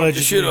 I fucked the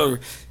Allegedly. shit out of her.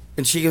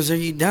 And she goes, "Are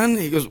you done?"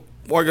 He goes,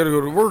 "Well, I gotta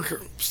go to work.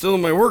 I'm still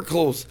in my work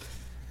clothes."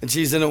 And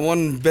she's in a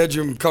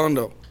 1-bedroom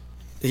condo.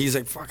 He's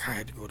like, "Fuck, I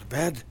had to go to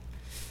bed."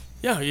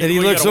 Yeah, And he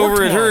you looks gotta work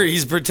over at tomorrow. her.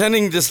 He's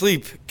pretending to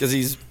sleep because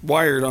he's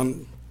wired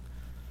on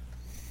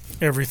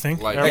Everything.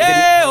 Like,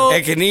 Yeah,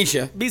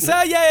 echinacea.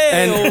 beside you.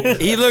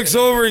 And he looks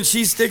over and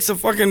she sticks a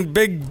fucking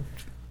big.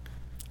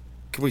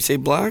 Can we say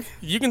black?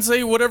 You can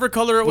say whatever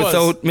color it was.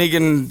 Without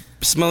making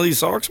smelly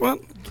socks wet?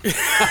 he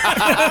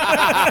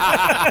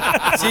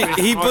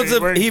puts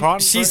wearing a. cotton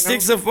She right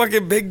sticks a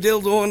fucking big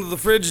dildo into the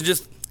fridge and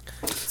just.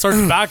 Starts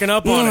backing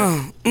up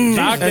on it.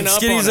 Backing And up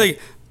Skinny's on like,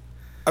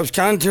 I was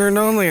kind of turned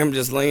on, like I'm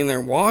just laying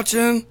there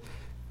watching.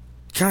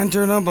 Kind of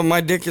turned on, but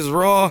my dick is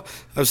raw.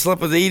 I've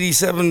slept with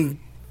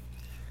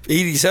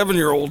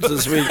 87-year-olds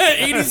this week.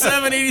 it.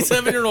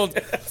 87-year-old.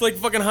 It's like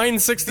fucking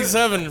Heinz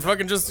 67.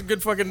 Fucking just a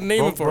good fucking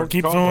name for it.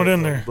 Keep throwing it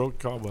in there. Broke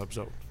cobwebs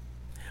out.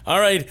 All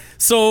right.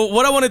 So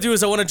what I want to do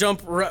is I want to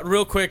jump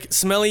real quick.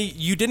 Smelly,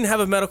 you didn't have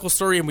a medical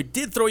story, and we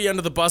did throw you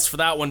under the bus for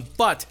that one,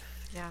 but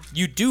Yeah.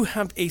 you do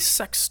have a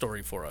sex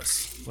story for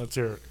us. Let's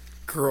hear it.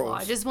 Well,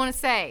 I just want to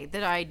say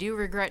that I do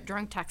regret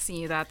drunk texting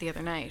you that the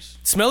other night.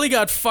 Smelly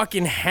got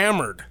fucking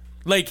hammered.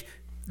 Like,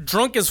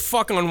 drunk as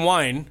fuck on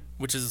wine,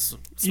 which is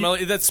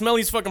Smelly. That's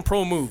Smelly's fucking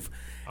pro move.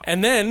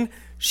 And then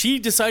she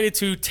decided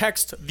to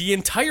text the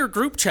entire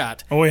group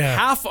chat. Oh, yeah.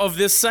 Half of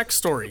this sex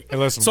story. Hey,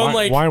 listen. So I'm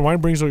like,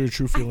 wine brings out your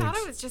true I feelings. thought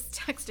I was just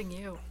texting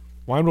you.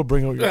 Wine will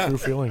bring out your true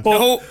feelings.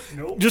 No,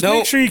 Just No.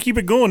 make sure you keep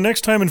it going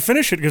next time and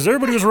finish it because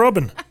everybody was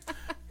rubbing.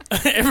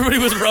 everybody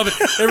was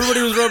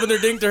rubbing their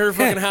dink to her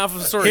fucking half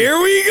of the story. here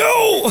we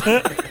go.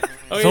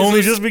 It's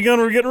only just begun.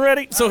 We're getting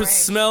ready. So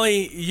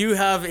Smelly, you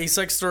have a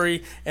sex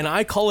story, and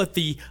I call it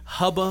the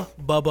Hubba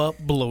Bubba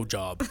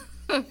blowjob.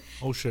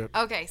 Oh shit.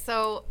 Okay,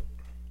 so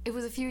it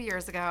was a few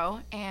years ago,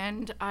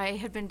 and I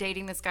had been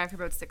dating this guy for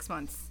about 6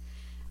 months.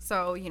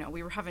 So, you know,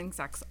 we were having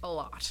sex a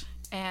lot.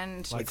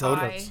 And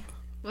rabbits.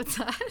 What's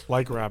that?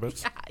 Like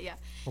rabbits. Yeah.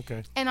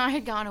 Okay. And I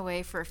had gone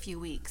away for a few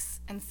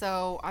weeks. And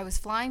so I was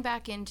flying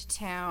back into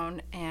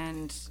town,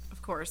 and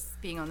of course,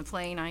 being on the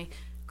plane, I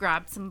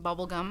grabbed some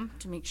bubble gum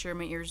to make sure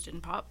my ears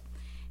didn't pop.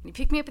 And he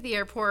picked me up at the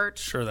airport,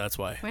 Sure, that's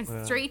why. went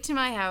straight to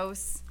my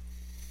house,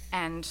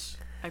 and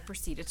I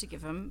proceeded to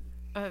give him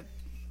a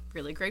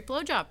really great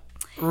blowjob.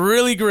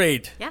 Really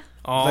great. Yeah. Is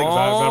that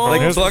from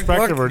Like his Buck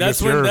perspective Buck? or That's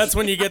just when yours? that's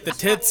when you get the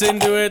tits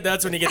into it.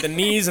 That's when you get the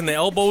knees and the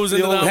elbows The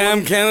into old that ham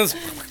one. cannons.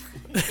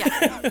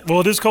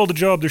 Well, it is called a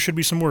job. There should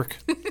be some work.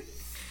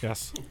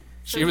 Yes.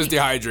 she was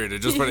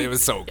dehydrated just when it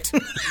was soaked.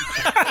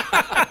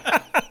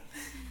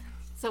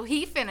 So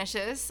he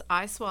finishes,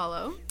 I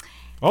swallow.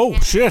 Oh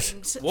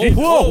shit. Whoa,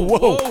 Whoa,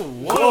 whoa,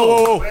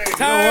 whoa.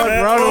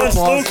 Round of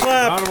Slow applause.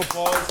 clap. Round of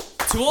applause.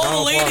 To all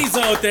the ladies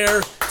out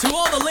there, to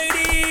all the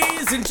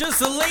ladies and just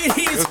the ladies.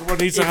 This is what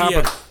needs to if you-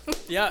 happen.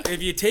 Yeah,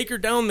 if you take her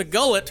down the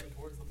gullet,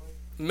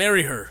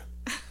 marry her.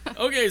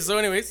 Okay, so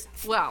anyways.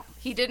 Well,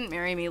 he didn't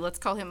marry me. Let's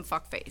call him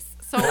fuckface.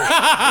 So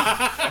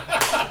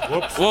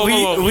Whoa,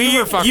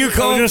 You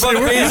call him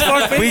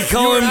fuckface. We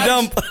call him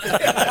dump.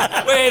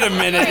 Wait a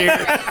minute here.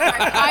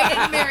 I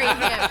didn't marry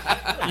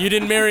him. You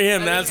didn't marry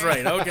him. That's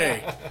right.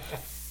 Okay.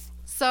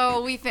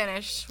 So we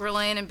finished. We're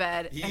laying in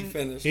bed. He and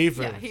finished. He Yeah,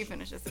 finished. he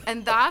finishes.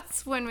 And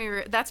that's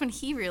when that's when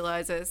he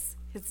realizes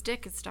his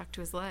dick is stuck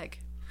to his leg.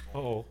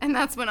 Oh. And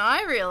that's when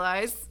I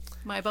realize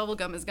my bubble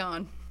gum is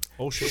gone.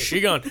 Oh shit. She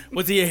gone.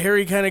 Was he a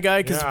hairy kind of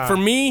guy? Because Yeah. for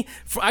me,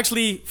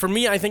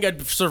 I think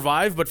I'd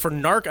survive. But for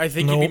Narc, I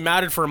think he'd be Nope.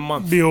 matted for a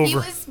month. Be He over.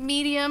 was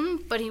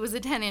medium, but he was a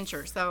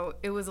 10-incher, so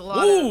it was a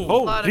lot Ooh. of Oh,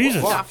 lot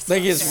Jesus. of stuff.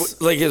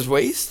 Like his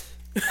waist.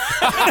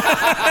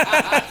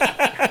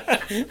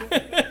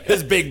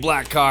 His big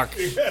black cock.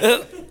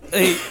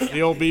 Hey,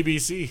 The old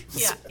BBC.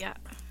 Yeah.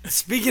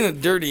 speaking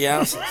of dirty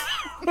asses,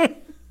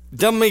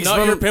 Dump makes Not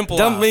fun your of pimple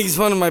Dump ass. makes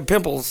fun of my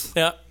pimples.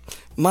 Yeah,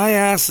 My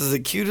ass is the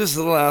cutest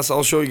little ass.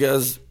 I'll show you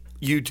guys.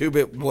 YouTube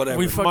it, whatever.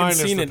 we fucking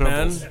Minus seen the it,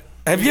 man. pimples.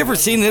 Have you ever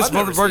seen this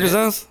never seen motherfucker's it.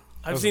 ass?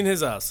 I've seen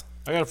his ass.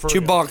 I got a furry.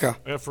 Chewbacca.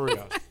 I got a furry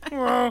ass.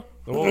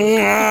 The one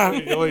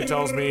he only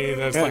tells me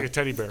that it's like a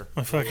teddy bear.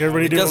 Oh, fuck,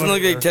 everybody did Doesn't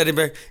one. look like teddy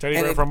bear. Teddy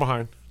And bear it- from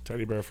behind.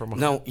 Teddy bear from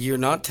behind. No, you're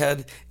not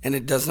Ted, and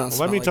it does not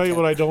smell Let me like tell you Ted.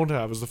 what I don't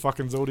have is the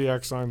fucking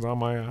zodiac signs on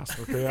my ass.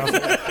 Okay,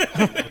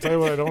 asshole? I'll tell you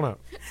what I don't have.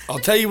 I'll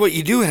tell you what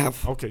you do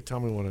have. Okay, tell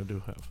me what I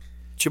do have.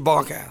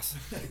 Chewbacca ass.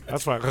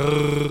 That's fine.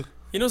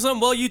 You know something?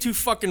 While you two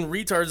fucking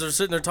retards are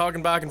sitting there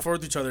talking back and forth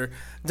with each other,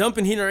 Dump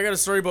and Heener, I got a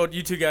story about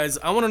you two guys.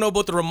 I want to know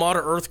about the Ramada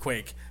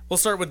earthquake. We'll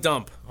start with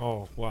Dump.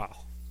 Oh wow.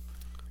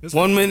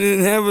 1 minute in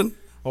heaven.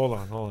 Hold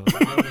on.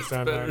 I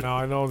understand that. Now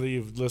I know that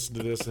you've listened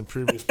to this in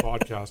previous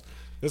podcasts.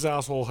 This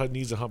asshole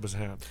needs to hump his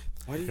hand.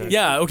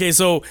 Yeah, okay,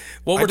 so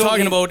what we're don't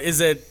talking need- about is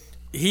that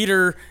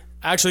Heater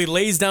actually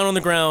lays down on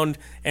the ground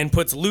and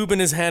puts lube in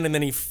his hand and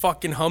then he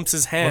fucking humps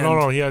his hand.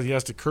 No. He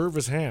has to curve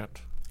his hand.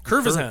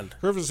 Curve his hand.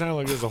 Curve his hand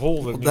like there's a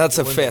hole. That That's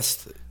a needs to go in.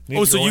 fist. Needs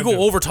Oh, to so you go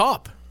into. over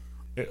top.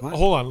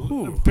 Hold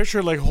on.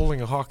 Picture like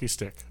holding a hockey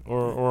stick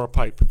or a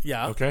pipe.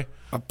 Yeah. Okay.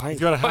 A pipe. He's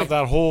got to have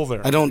that hole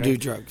there. I don't okay? do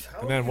drugs.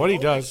 And then what he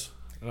does,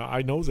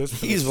 I know this.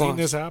 Because He's I've seen lost.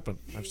 this happen.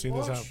 I've seen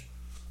this happen.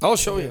 I'll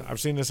show you. I've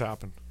seen this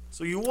happen.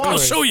 So you I'll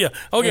watch. show you.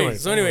 Okay,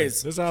 so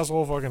anyways. this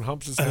asshole fucking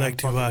humps his I hand. like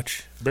to fucking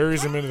watch.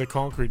 Buries him into the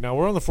concrete. Now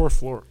we're on the 4th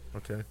floor.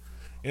 Okay.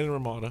 In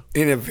Ramada,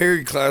 In a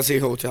very classy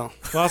hotel,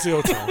 classy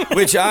hotel.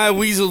 which I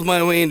weaseled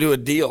my way into a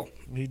deal.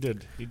 He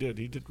did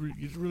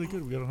really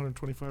good. We got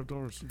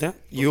 $125. Yeah,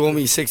 you owe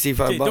me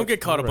 65 Okay, bucks. don't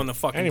get caught up on the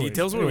fucking Anyways,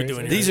 details. What are we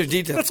doing here? These are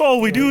details. That's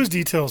all we do is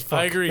details. Fuck.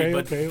 I agree, Okay,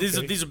 but okay.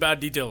 these are bad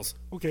details.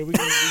 Okay, we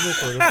can go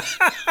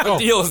further.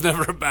 Deal is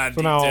never a bad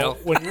So now, detail.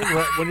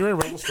 when you're in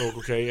Revelstoke,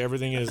 okay,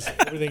 everything is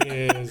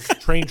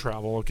train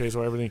travel. Okay,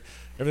 so everything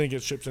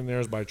gets shipped in there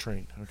is by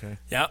train. Okay,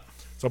 Yeah.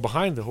 so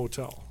behind the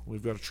hotel,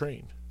 we've got a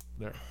train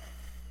there.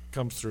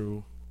 Comes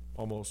through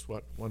almost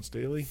once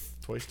daily,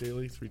 twice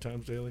daily, 3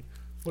 times daily,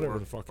 whatever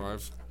the fuck. it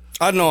is.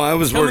 I don't know. I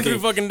was Coming working. through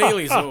fucking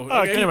daily, so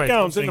okay. Anyway, I'm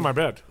counting. sitting in my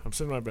bed.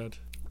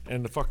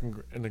 And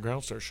the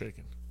ground starts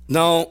shaking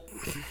No,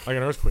 like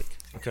an earthquake.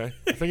 Okay,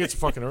 I think it's a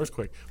fucking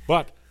earthquake,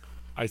 but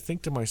I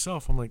think to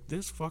myself, I'm like,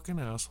 this fucking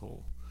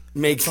asshole.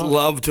 makes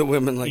love to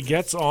women He like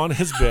gets on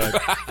his bed,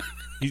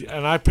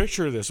 and I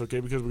picture this, okay,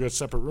 because we got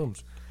separate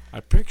rooms. I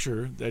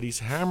picture that he's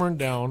hammering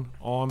down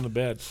on the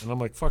bed, and I'm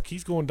like, fuck,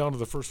 he's going down to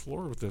the 1st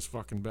floor with this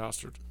fucking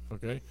bastard,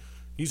 okay?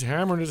 He's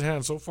hammering his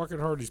hand so fucking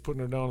hard, he's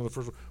putting her down on the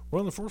 1st floor. We're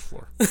on the 4th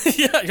floor.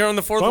 Yeah, you're on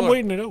the 4th So I'm floor.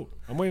 waiting it out.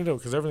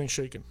 because everything's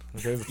shaking,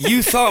 okay?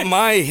 You thought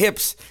my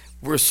hips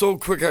were so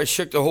quick I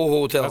shook the whole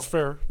hotel. That's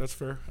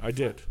fair. I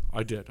did.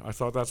 I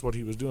thought that's what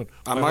he was doing.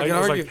 I'm My not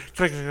gonna leg was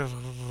argue.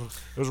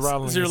 it was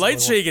rattling. Is your It's light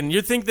like, shaking?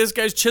 You think this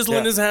guy's chiseling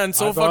Yeah. his hand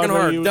so I thought fucking that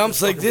hard? he was-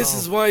 Dump's like, fucking this wrong.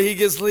 is why he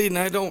gets lead and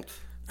I don't.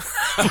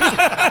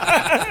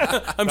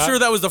 I'm sure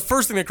that was the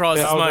first thing that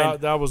crossed his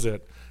mind. That was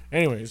it.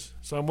 Anyways,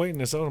 so I'm waiting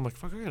this out. I'm like,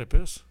 fuck, I gotta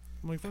piss.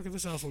 I'm like, fuck,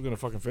 this asshole gonna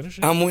fucking finish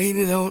it. I'm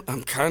waiting it out.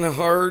 I'm kind of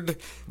hard.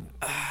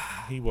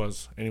 He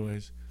was.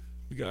 Anyways,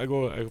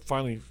 I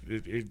finally,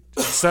 it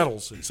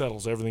settles. It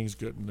settles. Everything's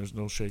good and there's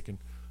no shaking.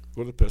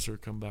 Go to the pisser,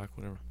 come back,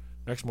 whatever.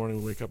 Next morning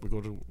we wake up, we go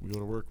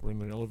to work. We're in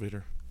the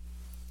elevator.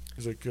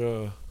 He's like,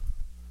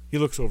 he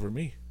looks over at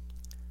me.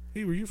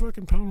 Hey, were you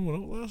fucking pounding one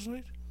out last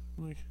night?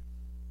 I'm like,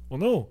 well,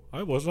 no,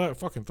 I wasn't. I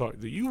fucking thought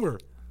that you were.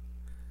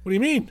 What do you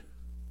mean?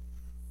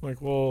 I'm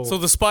like, well, So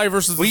the spy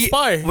versus the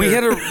spy. We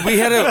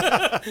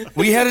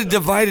had a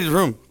divided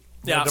room.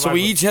 yeah. So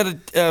we each had a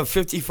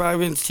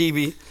 55-inch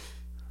TV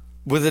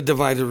with a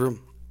divided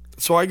room.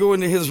 So I go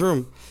into his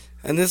room,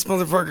 and this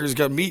motherfucker's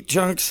got meat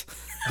chunks.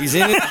 He's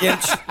in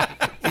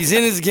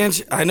his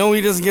ginch. I know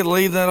he doesn't get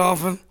laid that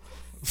often,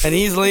 and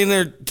he's laying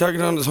there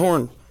tugging on his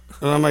horn.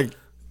 And I'm like,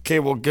 okay,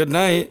 well, good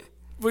night.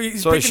 Well,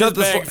 he's So I picking shut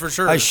his the bag for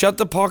sure. I shut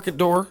the pocket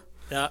door,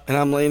 yeah. and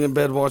I'm laying in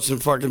bed watching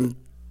fucking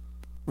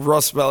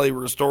Rust Valley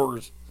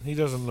Restorers. he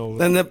doesn't know.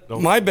 Then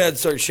Don't- my bed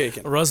starts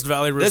shaking. Rust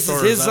Valley This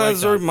Restorers. is his I side like of the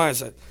story, that. my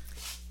side.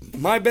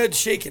 My bed's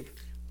shaking.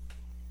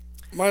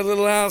 My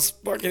little ass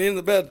fucking in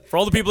the bed. For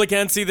all the people that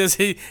can't see this,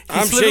 he's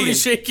I'm literally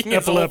shaking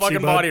his whole Epilepsy,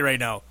 fucking bud. body right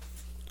now.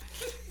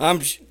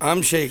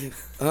 I'm shaking.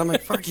 And I'm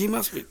like, fuck,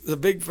 the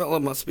big fella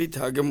must be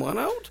tugging one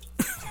out.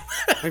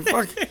 Like,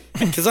 fuck.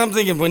 Because I'm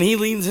thinking, when he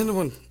leans into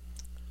one,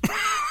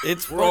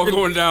 We're all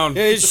going down.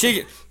 Yeah, it's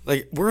shaking.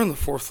 Like, we're on the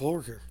 4th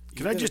floor here.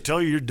 Can I just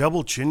tell you, your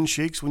double chin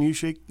shakes when you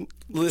shake?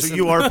 Listen. So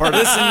you are part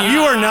of. You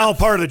are now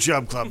part of the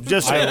Chub Club.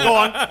 Just go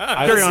on.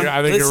 Carry on.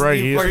 I think you're Listen, right.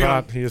 you He is fucking-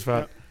 fat. He is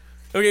fat.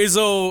 Okay,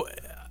 so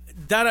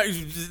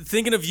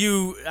thinking of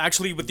you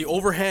actually with the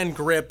overhand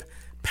grip,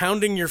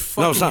 pounding your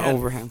fucking No, it's not head.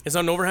 overhand. It's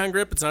not an overhand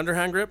grip. It's an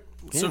underhand grip.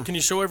 So Yeah. can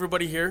you show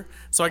everybody here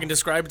so I can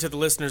describe it to the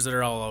listeners that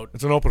are all out?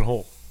 It's an open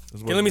hole.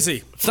 Okay, let me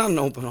see. It's not an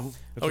open hole.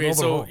 It's an Okay, open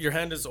so hole. your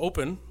hand is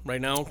open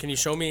right now. Can you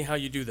show me how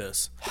you do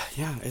this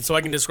Yeah, it's so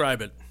I can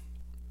describe it?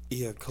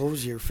 you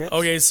close your fist.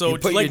 Okay, so You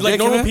put like your dick in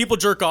normal it? people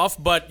jerk off,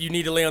 but you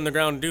need to lay on the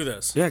ground and do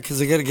this. Yeah,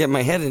 because I got to get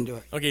my head into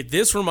it. Okay,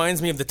 this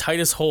reminds me of the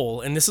tightest hole,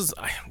 and this is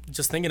I'm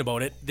just thinking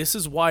about it. This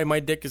is why my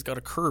dick has got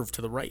a curve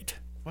to the right.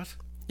 What?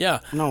 Yeah.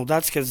 No,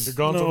 that's because You're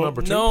gone to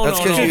number 2. No, that's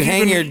no, because no. you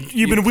hang your.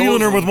 You've been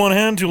wheeling her with one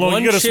hand too long.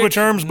 One You got to chick- switch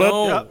arms, bud.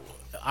 no. Yeah.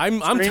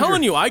 I'm Stranger.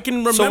 telling you, I can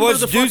remember So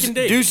what's the fucking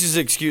day. Deuce's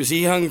excuse?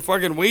 He hung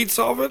fucking weights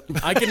off it.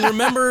 I can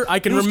remember. I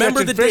can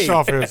remember the fish day.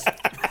 off his.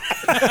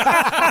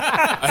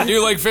 I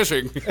do like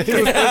fishing. He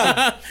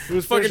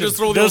was Fucking fishing. just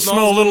throw Does those smell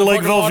a nozzles little in the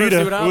like fucking water, see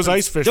Velveeta. what It was happens.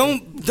 ice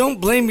fishing.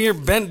 Don't blame your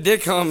bent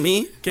dick on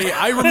me. Okay,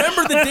 I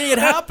remember the day it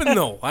happened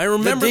though. I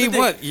remember day the day.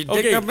 what? Your dick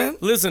okay, got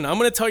bent? listen, I'm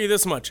gonna tell you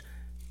this much.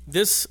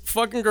 This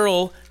fucking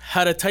girl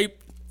had a tight,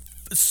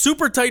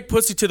 super tight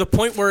pussy to the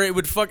point where it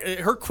would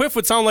her quiff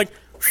would sound like.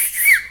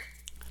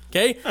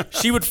 Okay,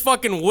 she would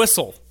fucking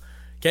whistle.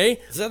 Okay,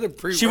 Is that a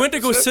pre? she went to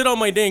go sit on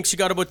my dink. She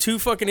got about 2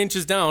 fucking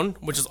inches down,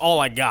 which is all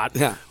I got.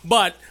 Yeah.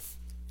 But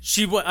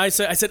I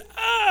said,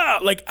 ah,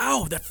 like,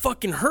 ow, that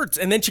fucking hurts.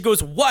 And then she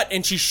goes, what?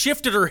 And she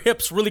shifted her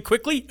hips really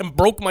quickly and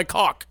broke my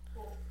cock.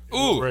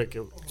 Ooh. Break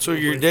it. So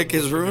your dick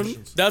is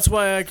ruined? That's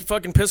why I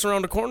fucking piss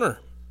around the corner.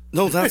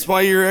 No, that's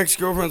why your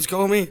ex-girlfriends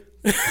call me.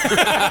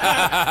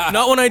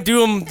 Not when I do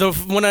them.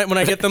 When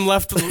I get them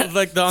left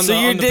like on So the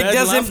your on the dick bed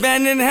doesn't left.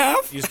 bend in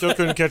half? You still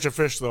couldn't catch a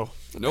fish though.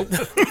 Nope.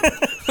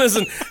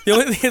 Listen, the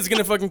only thing it's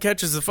gonna fucking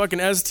catch is the fucking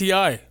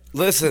STI.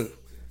 Listen,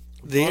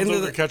 the end Bonzo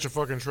of could catch a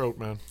fucking trout,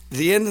 man.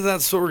 the end of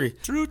that story.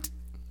 Truth.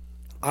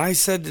 I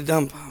said to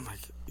Dump, I'm like,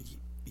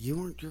 you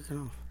weren't jerking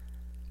off.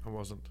 I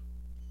wasn't.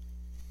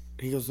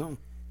 He goes, no.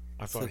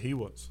 I thought he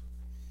was.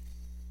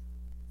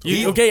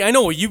 Okay, I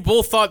know. You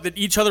both thought that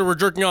each other were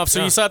jerking off,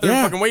 so you sat there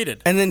and fucking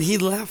waited. And then he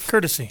left.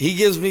 Courtesy. He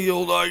gives me the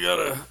old, I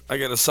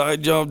got a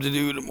side job to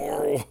do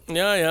tomorrow.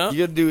 Yeah, yeah. You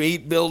got to do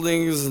 8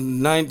 buildings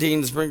and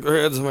 19 sprinkler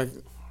heads. I'm like,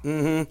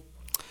 mm-hmm.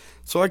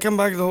 So I come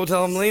back to the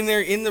hotel. I'm laying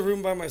there in the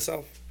room by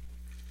myself.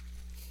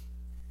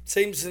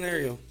 Same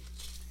scenario.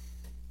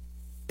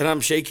 And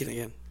I'm shaking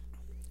again.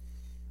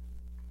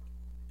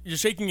 You're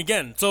shaking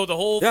again. So the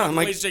whole Yeah, fucking I'm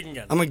like, place shaking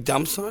again. I'm like,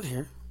 Dump's not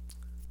here.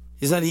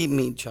 He's not eating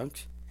meat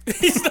chunks.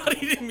 He's not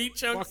eating meat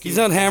chunks. He's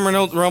not hammering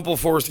out the rumple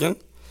foreskin.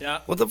 Yeah.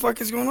 What the fuck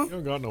is going You on?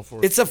 don't got no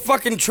force. It's a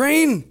fucking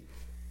train.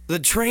 The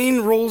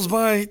train rolls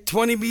by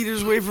 20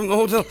 meters away from the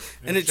hotel,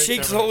 and it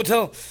shakes the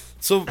hotel.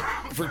 So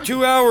for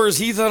 2 hours,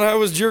 he thought I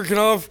was jerking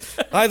off.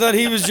 I thought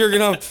he was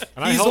jerking off.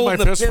 and I held my holding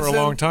the piss for a in.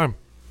 long time.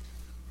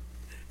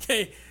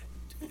 Okay,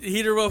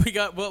 Heater, what we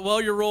got?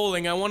 While you're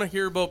rolling, I want to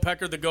hear about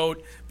Pecker the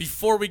goat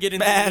before we get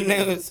into Bad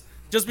emails. news.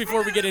 Just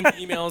before we get into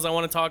emails, I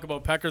want to talk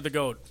about Pecker the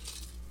goat.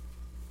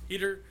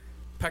 Heater,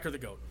 Pecker the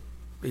goat.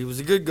 He was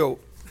a good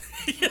goat.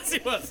 Yes, he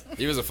was.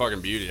 He was a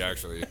fucking beauty,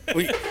 actually.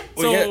 We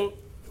So,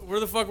 had, where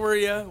the fuck were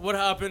you? What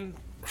happened?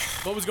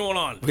 What was going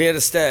on? we had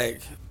a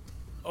stag.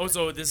 Oh,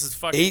 so this is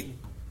fucking. 8,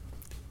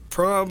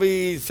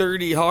 probably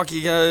 30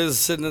 hockey guys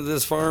sitting at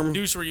this farm.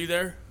 Deuce, were you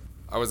there?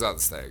 I was at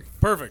the stag.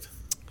 Perfect.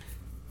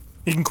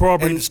 You can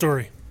corroborate And- the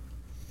story.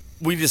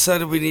 We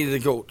decided we needed a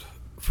goat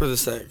for the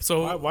stag.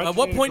 So, Why'd at you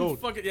what need a point?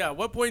 goat? Fucking yeah.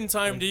 What point in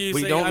time do you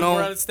We say, don't "I'm know.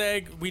 we're at a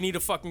stag. We need a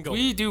fucking goat"?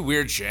 We do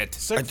weird shit.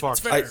 Sick fuck.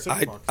 fair.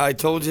 Sick fuck. I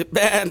told you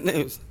bad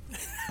news.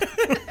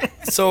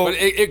 So But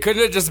it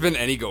couldn't have just been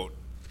any goat.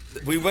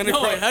 we went no,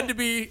 across. it had to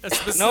be a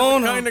specific No.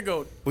 kind of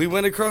goat. We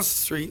went across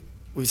the street.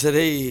 We said,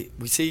 "Hey,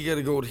 we see you got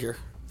a goat here."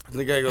 And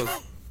the guy goes,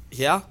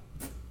 "Yeah."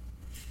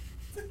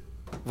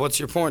 What's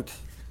your point?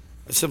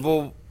 I said,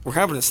 "Well, we're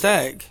having a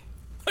stag.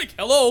 Like,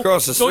 hello.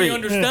 Across the Don't you street.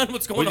 understand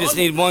what's going We on? just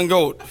need one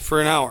goat for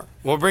an hour.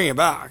 We'll bring it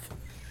back."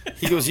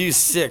 He goes, "You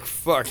sick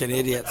fucking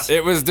idiots."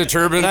 It was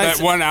determined that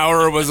 1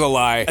 hour was a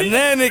lie. And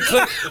then it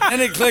clicked.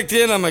 And it clicked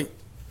in. I'm like,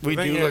 "We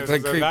Thing do look is,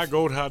 like that creeps." that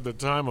goat had the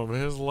time of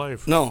his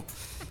life. No,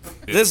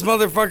 this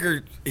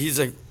motherfucker. He's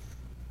like,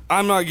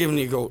 "I'm not giving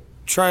you a goat.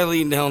 Try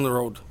leading down the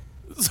road."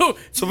 So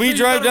we you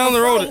drive got a down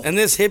the road, referral? and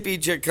this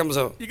hippie chick comes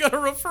out, You got a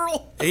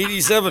referral.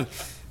 87,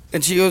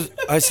 and she goes,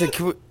 I said,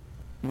 "Can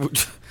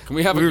Can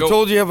we have we a were goat?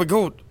 told you have a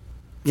goat."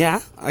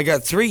 "Yeah, I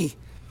got 3.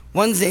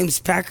 One's name's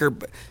Packer,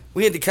 but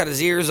we had to cut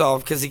his ears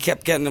off because he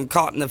kept getting them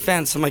caught in the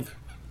fence." I'm like,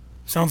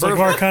 Sounds like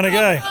our kind of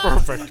guy.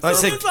 Perfect.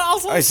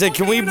 I said,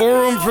 "Can we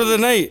borrow him for the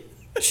night?"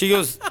 She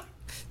goes,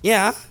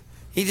 "Yeah,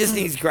 he just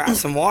needs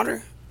grass and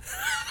water."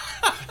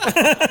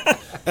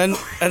 And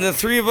the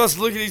three of us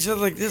look at each other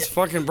like, this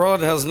fucking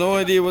broad has no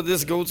idea what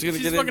this goat's gonna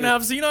She's get fucking into.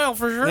 half senile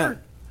for sure. Yeah.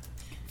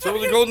 Throw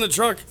the goat in the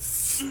truck.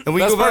 And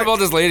we Best go part back. about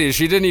this lady is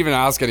she didn't even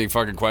ask any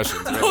fucking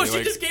questions. Really. No,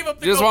 she just gave up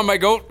the You just goat. want my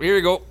goat? Here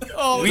you go.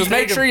 Oh, Just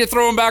make sure you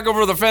throw him back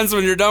over the fence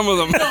when you're done with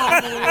him.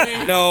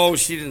 No,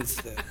 she didn't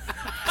say that.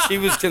 She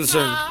was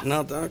concerned.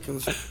 Not that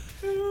concerned.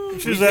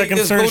 She was that take this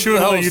concerned. goat She to the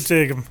wouldn't let you house.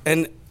 take him.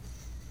 And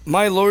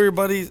my lawyer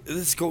buddy,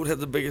 this goat had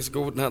the biggest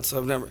goat nuts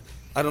I've never.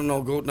 I don't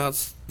know goat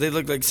nuts. They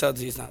look like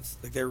Sudsies nuts.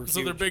 Like they were So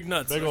huge. they're big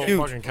nuts. Big old Huge.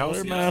 fucking cows.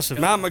 They're massive.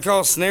 Matt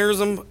McCall snares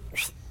him.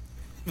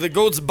 The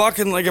goat's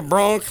bucking like a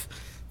bronc.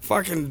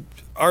 Fucking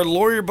our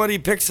lawyer buddy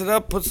picks it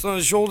up, puts it on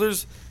his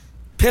shoulders,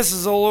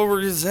 pisses all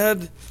over his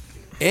head.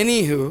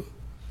 Anywho,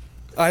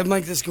 I'm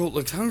like, this goat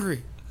looks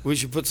hungry. We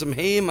should put some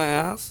hay in my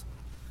ass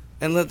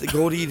and let the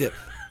goat eat it.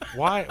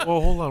 Why?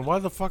 Well, hold on. Why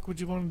the fuck would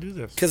you want to do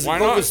this? Because the Why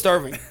goat not? was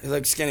starving. He's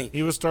like skinny.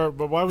 He was starved,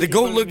 but why would The you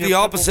goat put it in looked your the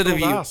opposite of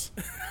pimple-filled you. ass?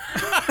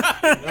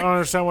 I don't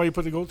understand why you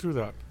put the goat through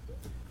that.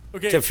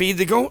 Okay, To feed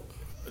the goat?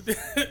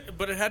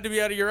 but it had to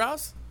be out of your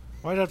house?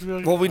 Why'd it have to be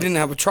like Well, we didn't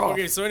have a trough.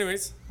 Okay, so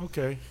anyways.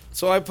 Okay.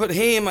 So I put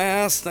hay in my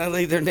ass and I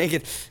lay there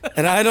naked.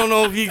 And I don't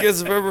know if you guys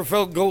have ever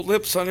felt goat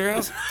lips on your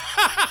ass.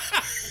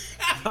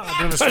 I'm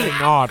going to say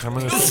not. I'm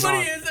going to say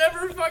Nobody not. has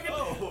ever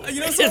fucking...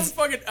 You know, someone's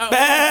fucking...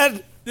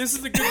 Bad. This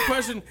is a good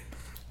question.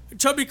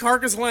 Chubby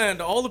Carcass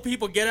Land, all the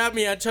people get at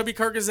me at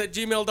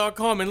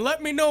chubbycarcass@gmail.com and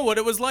let me know what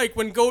it was like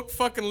when goat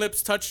fucking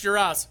lips touched your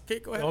ass. Okay,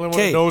 go The ahead. only one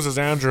Okay. who knows is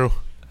Andrew.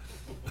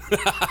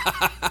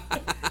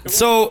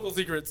 So Little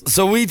secrets.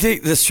 So we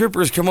take the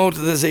strippers come out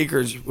to this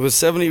acreage with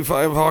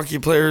 75 hockey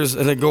players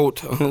and a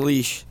goat on a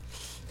leash.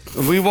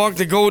 We walk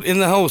the goat in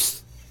the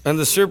house, and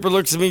the stripper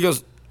looks at me and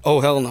goes,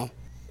 "Oh hell no!"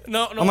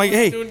 No, I'm like, we're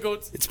 "Hey, doing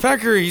goats. it's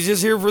Pecker. He's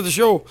just here for the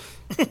show."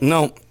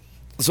 No.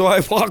 So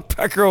I walk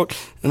Pecker out,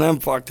 and I'm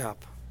fucked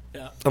up.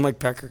 Yeah. I'm like,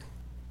 "Pecker,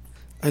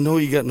 I know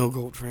you got no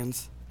goat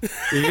friends.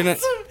 You're gonna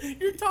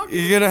You're talking.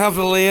 you're gonna have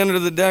to lay under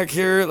the deck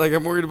here. Like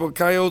I'm worried about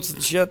coyotes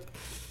and shit."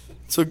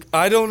 So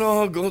I don't know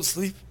how goats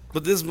sleep.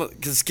 But this,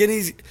 because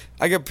Skinny's,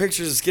 I got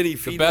pictures of Skinny The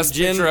feeding best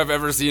gin. picture I've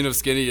ever seen of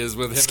Skinny is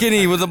with him.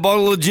 Skinny with a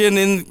bottle of gin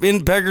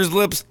in Pecker's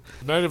lips.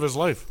 Night of his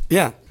life.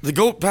 Yeah, the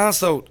goat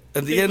passed out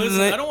at the Hey, end of listen,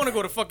 the I night. don't want to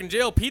go to fucking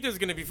jail. Peter's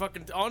gonna be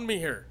fucking on me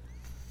here.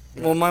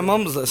 Well, my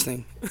mom's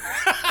listening.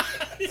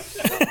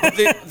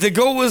 the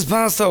goat was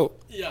passed out.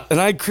 Yeah.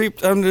 And I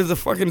creeped under the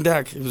fucking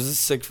deck. It was a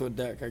 6-foot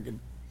deck. I could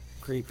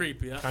creep.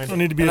 Creep, yeah. Don't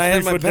need to be And I a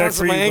had my 3-foot deck pants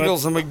for on you. my but-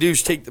 ankles. I'm like,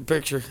 douche, take the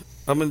picture.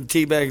 I'm gonna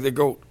teabag the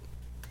goat.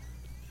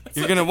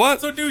 You're gonna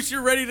what? So, douche,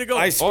 you're ready to go.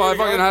 I Oh, swear I to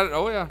fucking God, had it.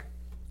 Oh, yeah.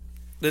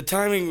 the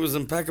timing was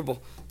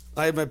impeccable.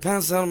 I had my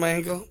pants down on my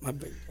ankle. My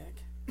big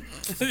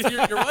dick.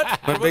 you're what?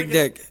 My big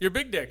dick. Your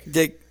big dick.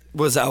 Dick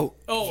was out.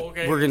 Oh,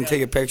 okay. We're gonna Yeah.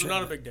 take a picture. So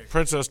not a big dick.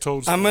 Princess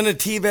Toad's. I'm gonna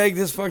teabag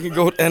this fucking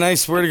goat, and I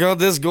swear to God,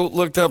 this goat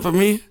looked up at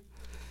me,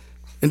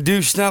 and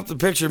douche snapped the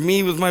picture of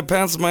me with my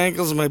pants on my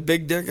ankles and my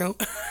big dick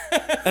out,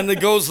 and the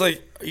goat's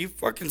like, "Are you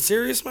fucking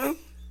serious, man?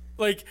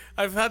 Like,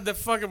 I've had the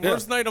fucking Yeah.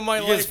 worst night of my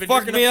You life, just and you're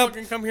fucked gonna me up.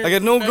 fucking come here. I got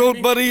and no beg goat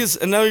me? buddies,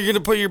 and now you're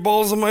gonna put your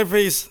balls on my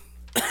face."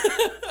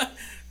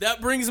 That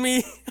brings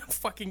me,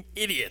 fucking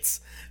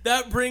idiots.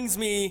 That brings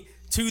me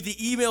to the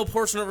email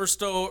portion of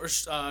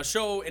our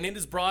show, and it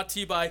is brought to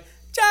you by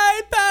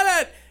Jay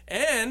Bennett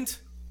and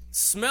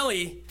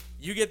Smelly.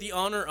 You get the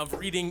honor of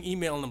reading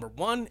email number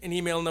 1 and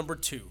email number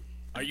 2.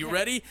 Are you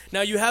ready? Now,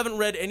 you haven't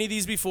read any of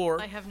these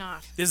before. I have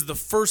not. This is the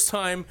first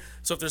time,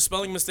 so if there's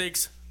spelling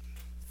mistakes,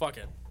 fuck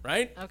it,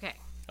 right? Okay.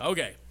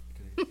 Okay.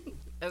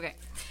 Okay.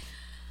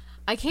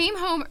 I came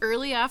home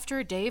early after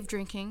a day of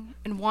drinking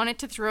and wanted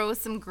to throw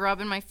some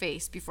grub in my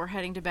face before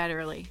heading to bed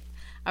early.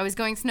 I was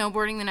going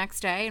snowboarding the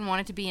next day and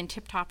wanted to be in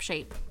tip-top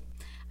shape.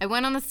 I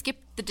went on the Skip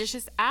the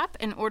Dishes app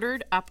and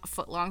ordered up a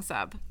foot-long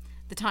sub.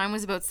 The time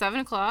was about 7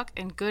 o'clock,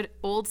 and good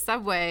old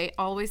Subway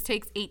always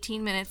takes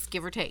 18 minutes,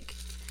 give or take.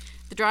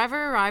 The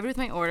driver arrived with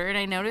my order, and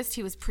I noticed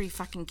he was pretty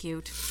fucking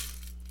cute.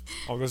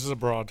 Oh, this is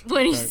abroad.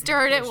 When he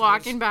started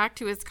walking back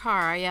to his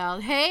car, I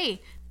yelled,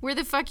 "Hey, where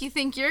the fuck you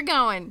think you're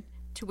going?"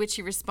 To which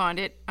he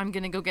responded, "I'm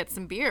gonna go get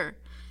some beer."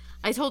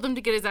 I told him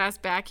to get his ass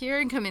back here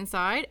and come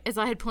inside, as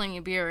I had plenty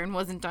of beer and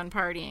wasn't done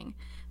partying.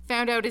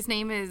 Found out his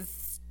name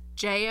is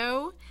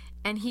J.O.,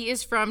 and he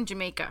is from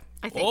Jamaica,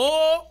 I think.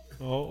 Oh!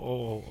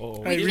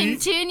 We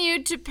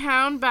continued to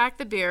pound back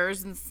the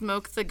beers and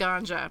smoke the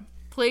ganja.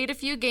 Played a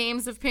few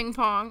games of ping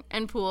pong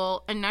and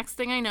pool, and next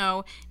thing I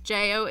know,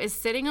 J.O. is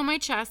sitting on my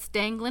chest,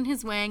 dangling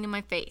his wang in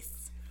my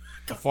face.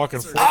 A fucking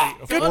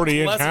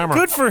 40-inch bless him. hammer.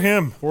 Good for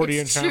him.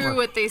 40-inch It's hammer. true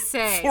what they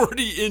say.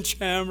 40-inch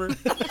hammer.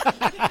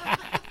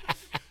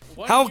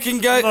 How can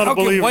Not a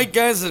believer. white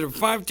guys that are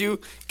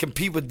 5'2"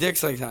 compete with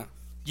dicks like that?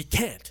 You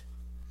can't.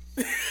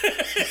 You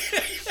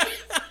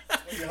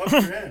hug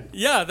your hand.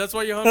 Yeah, that's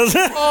why you hung.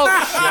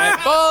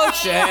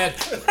 Bullshit.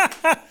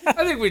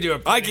 I think we do a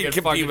pretty I can good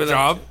compete fucking with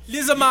job.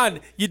 Listen, man,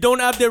 you don't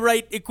have the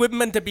right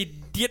equipment to be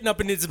getting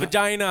up in his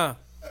vagina.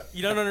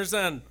 You don't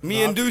understand.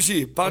 Me and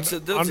Douchey, Potts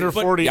and Under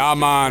But- 40. Yeah,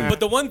 man. But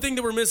the one thing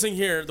that we're missing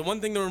here,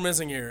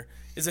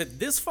 is that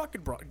this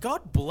fucking broad,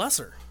 God bless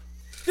her.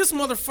 This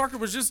motherfucker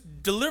was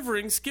just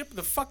delivering Skip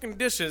the fucking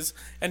dishes,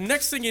 and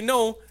next thing you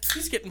know,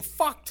 he's getting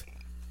fucked.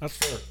 That's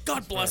fair.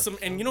 God bless him,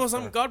 and you know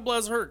something? God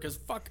bless her, because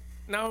fuck,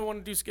 now I want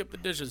to do Skip the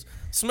dishes.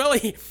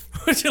 Smelly,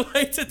 would you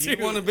like to do?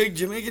 You want a big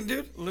Jamaican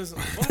dude? Listen,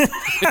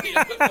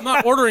 I'm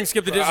not ordering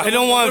Skip the dishes. I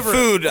don't want deliver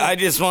it. food. I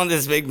just want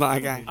this big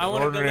black guy. I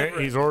want to deliver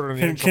it. He's ordering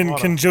the Can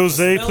enchilada.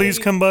 Jose Smelly. please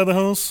come by the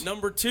house?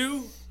 Number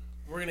 2,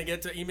 we're going to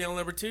get to email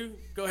number 2.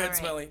 Go ahead, All right.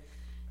 Smelly.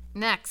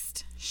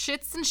 Next,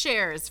 shits and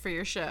shares for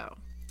your show.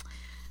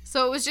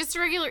 So it was just a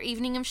regular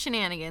evening of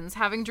shenanigans,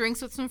 having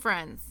drinks with some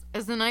friends.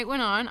 As the night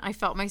went on, I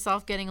felt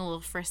myself getting a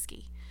little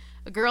frisky.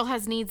 A girl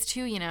has needs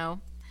too, you know.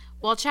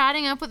 While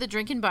chatting up with a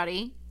drinking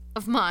buddy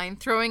of mine,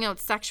 throwing out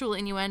sexual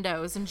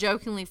innuendos and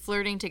jokingly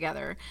flirting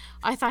together,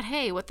 I thought,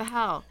 hey, what the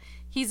hell?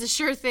 He's a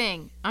sure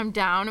thing. I'm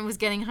down and was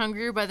getting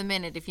hungrier by the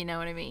minute, if you know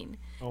what I mean.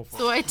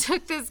 So I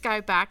took this guy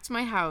back to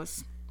my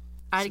house.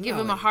 I had to give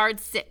him a hard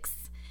 6,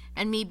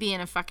 and me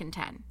being a fucking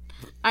 10.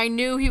 I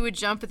knew he would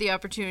jump at the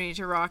opportunity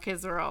to rock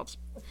his world.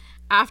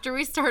 After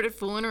we started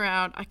fooling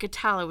around, I could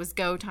tell it was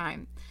go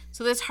time.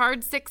 So this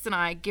hard 6 and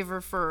I give her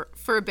for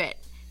a bit.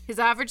 His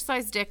average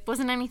sized dick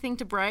wasn't anything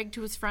to brag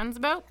to his friends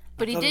about,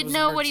 but he did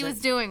know what he was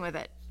doing with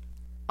it.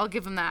 I'll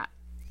give him that.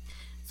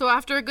 So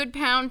after a good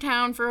pound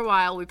town for a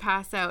while, we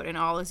pass out and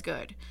all is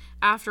good.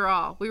 After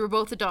all, we were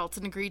both adults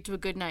and agreed to a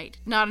good night.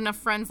 Not enough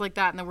friends like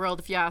that in the world,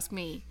 if you ask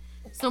me.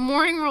 So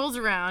morning rolls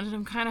around and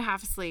I'm kind of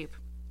half asleep.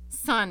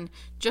 Sun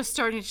just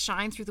starting to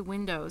shine through the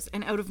windows,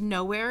 and out of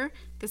nowhere,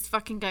 this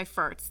fucking guy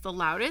farts. The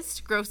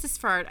loudest, grossest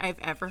fart I've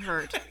ever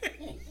heard.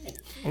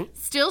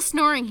 Still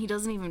snoring, he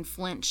doesn't even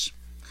flinch.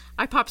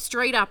 I pop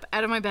straight up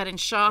out of my bed in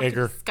shock and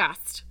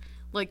disgust.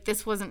 Like,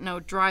 this wasn't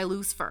no dry,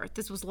 loose fart.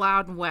 This was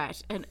loud and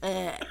wet, and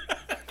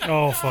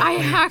Oh, fuck. I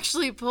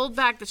actually pulled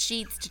back the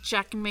sheets to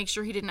check and make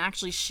sure he didn't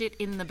actually shit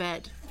in the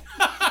bed.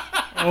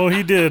 Oh,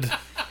 he did.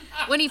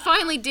 When he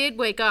finally did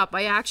wake up,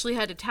 I actually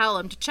had to tell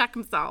him to check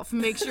himself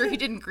and make sure he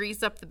didn't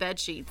grease up the bed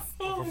sheets.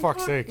 For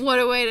fuck's sake. What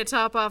a way to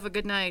top off a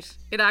good night.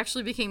 It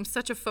actually became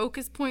such a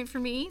focus point for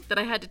me that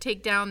I had to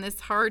take down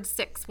this hard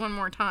 6 one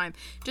more time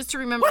just to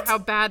remember how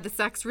bad the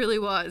sex really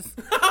was.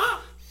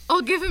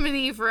 I'll give him an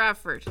E for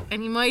effort,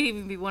 and he might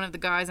even be one of the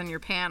guys on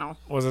your panel.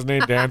 Was his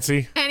name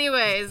Dancy?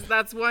 Anyways,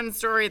 that's one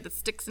story that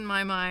sticks in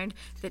my mind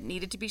that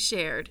needed to be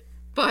shared.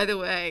 By the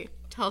way,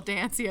 tell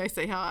Dancy I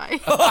say hi.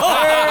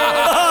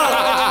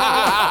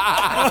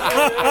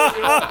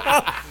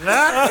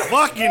 That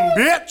fucking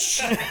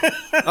bitch.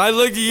 I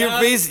looked at your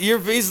face. Your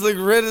face looked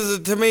red as a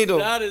tomato.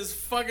 That is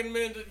fucking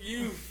mint.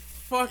 You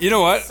fucking. You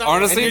know what? sucker.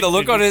 Honestly, the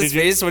look on his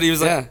face when he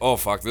was Yeah. like, "Oh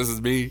fuck, this is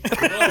me."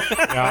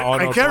 Yeah, oh, no, I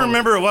can't totally.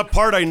 remember at what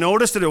part I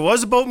noticed that it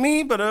was about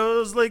me, but I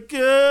was like,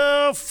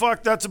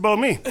 fuck, that's about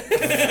me.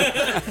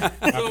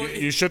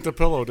 You shit the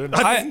pillow, didn't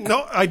you?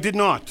 No, I did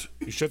not.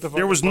 You shit the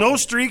There was no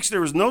streaks,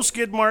 there was no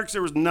skid marks,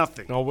 there was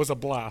nothing. No, it was a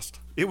blast.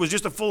 It was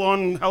just a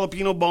full-on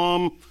jalapeno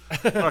bomb.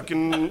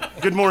 Fucking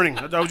good morning.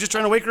 I was just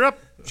trying to wake her up.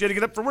 She had to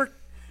get up for work.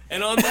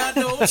 And on that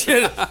note,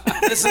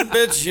 Listen,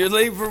 bitch, you're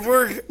late for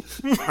work.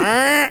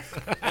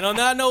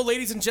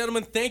 ladies and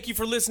gentlemen, thank you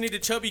for listening to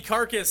Chubby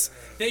Carcass.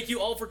 Thank you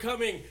all for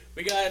coming.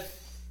 We got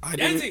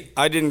Dancy,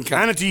 I didn't come.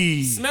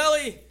 Vanity.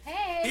 Smelly,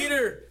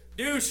 Peter,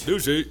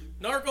 Douche,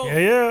 Narco,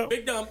 Yeah.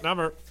 Big Dump.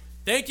 Number.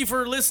 Thank you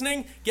for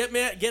listening. Get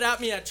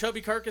at me at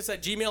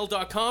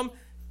chubbycarcass@gmail.com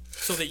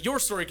so that your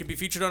story can be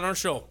featured on our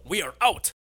show. We are out.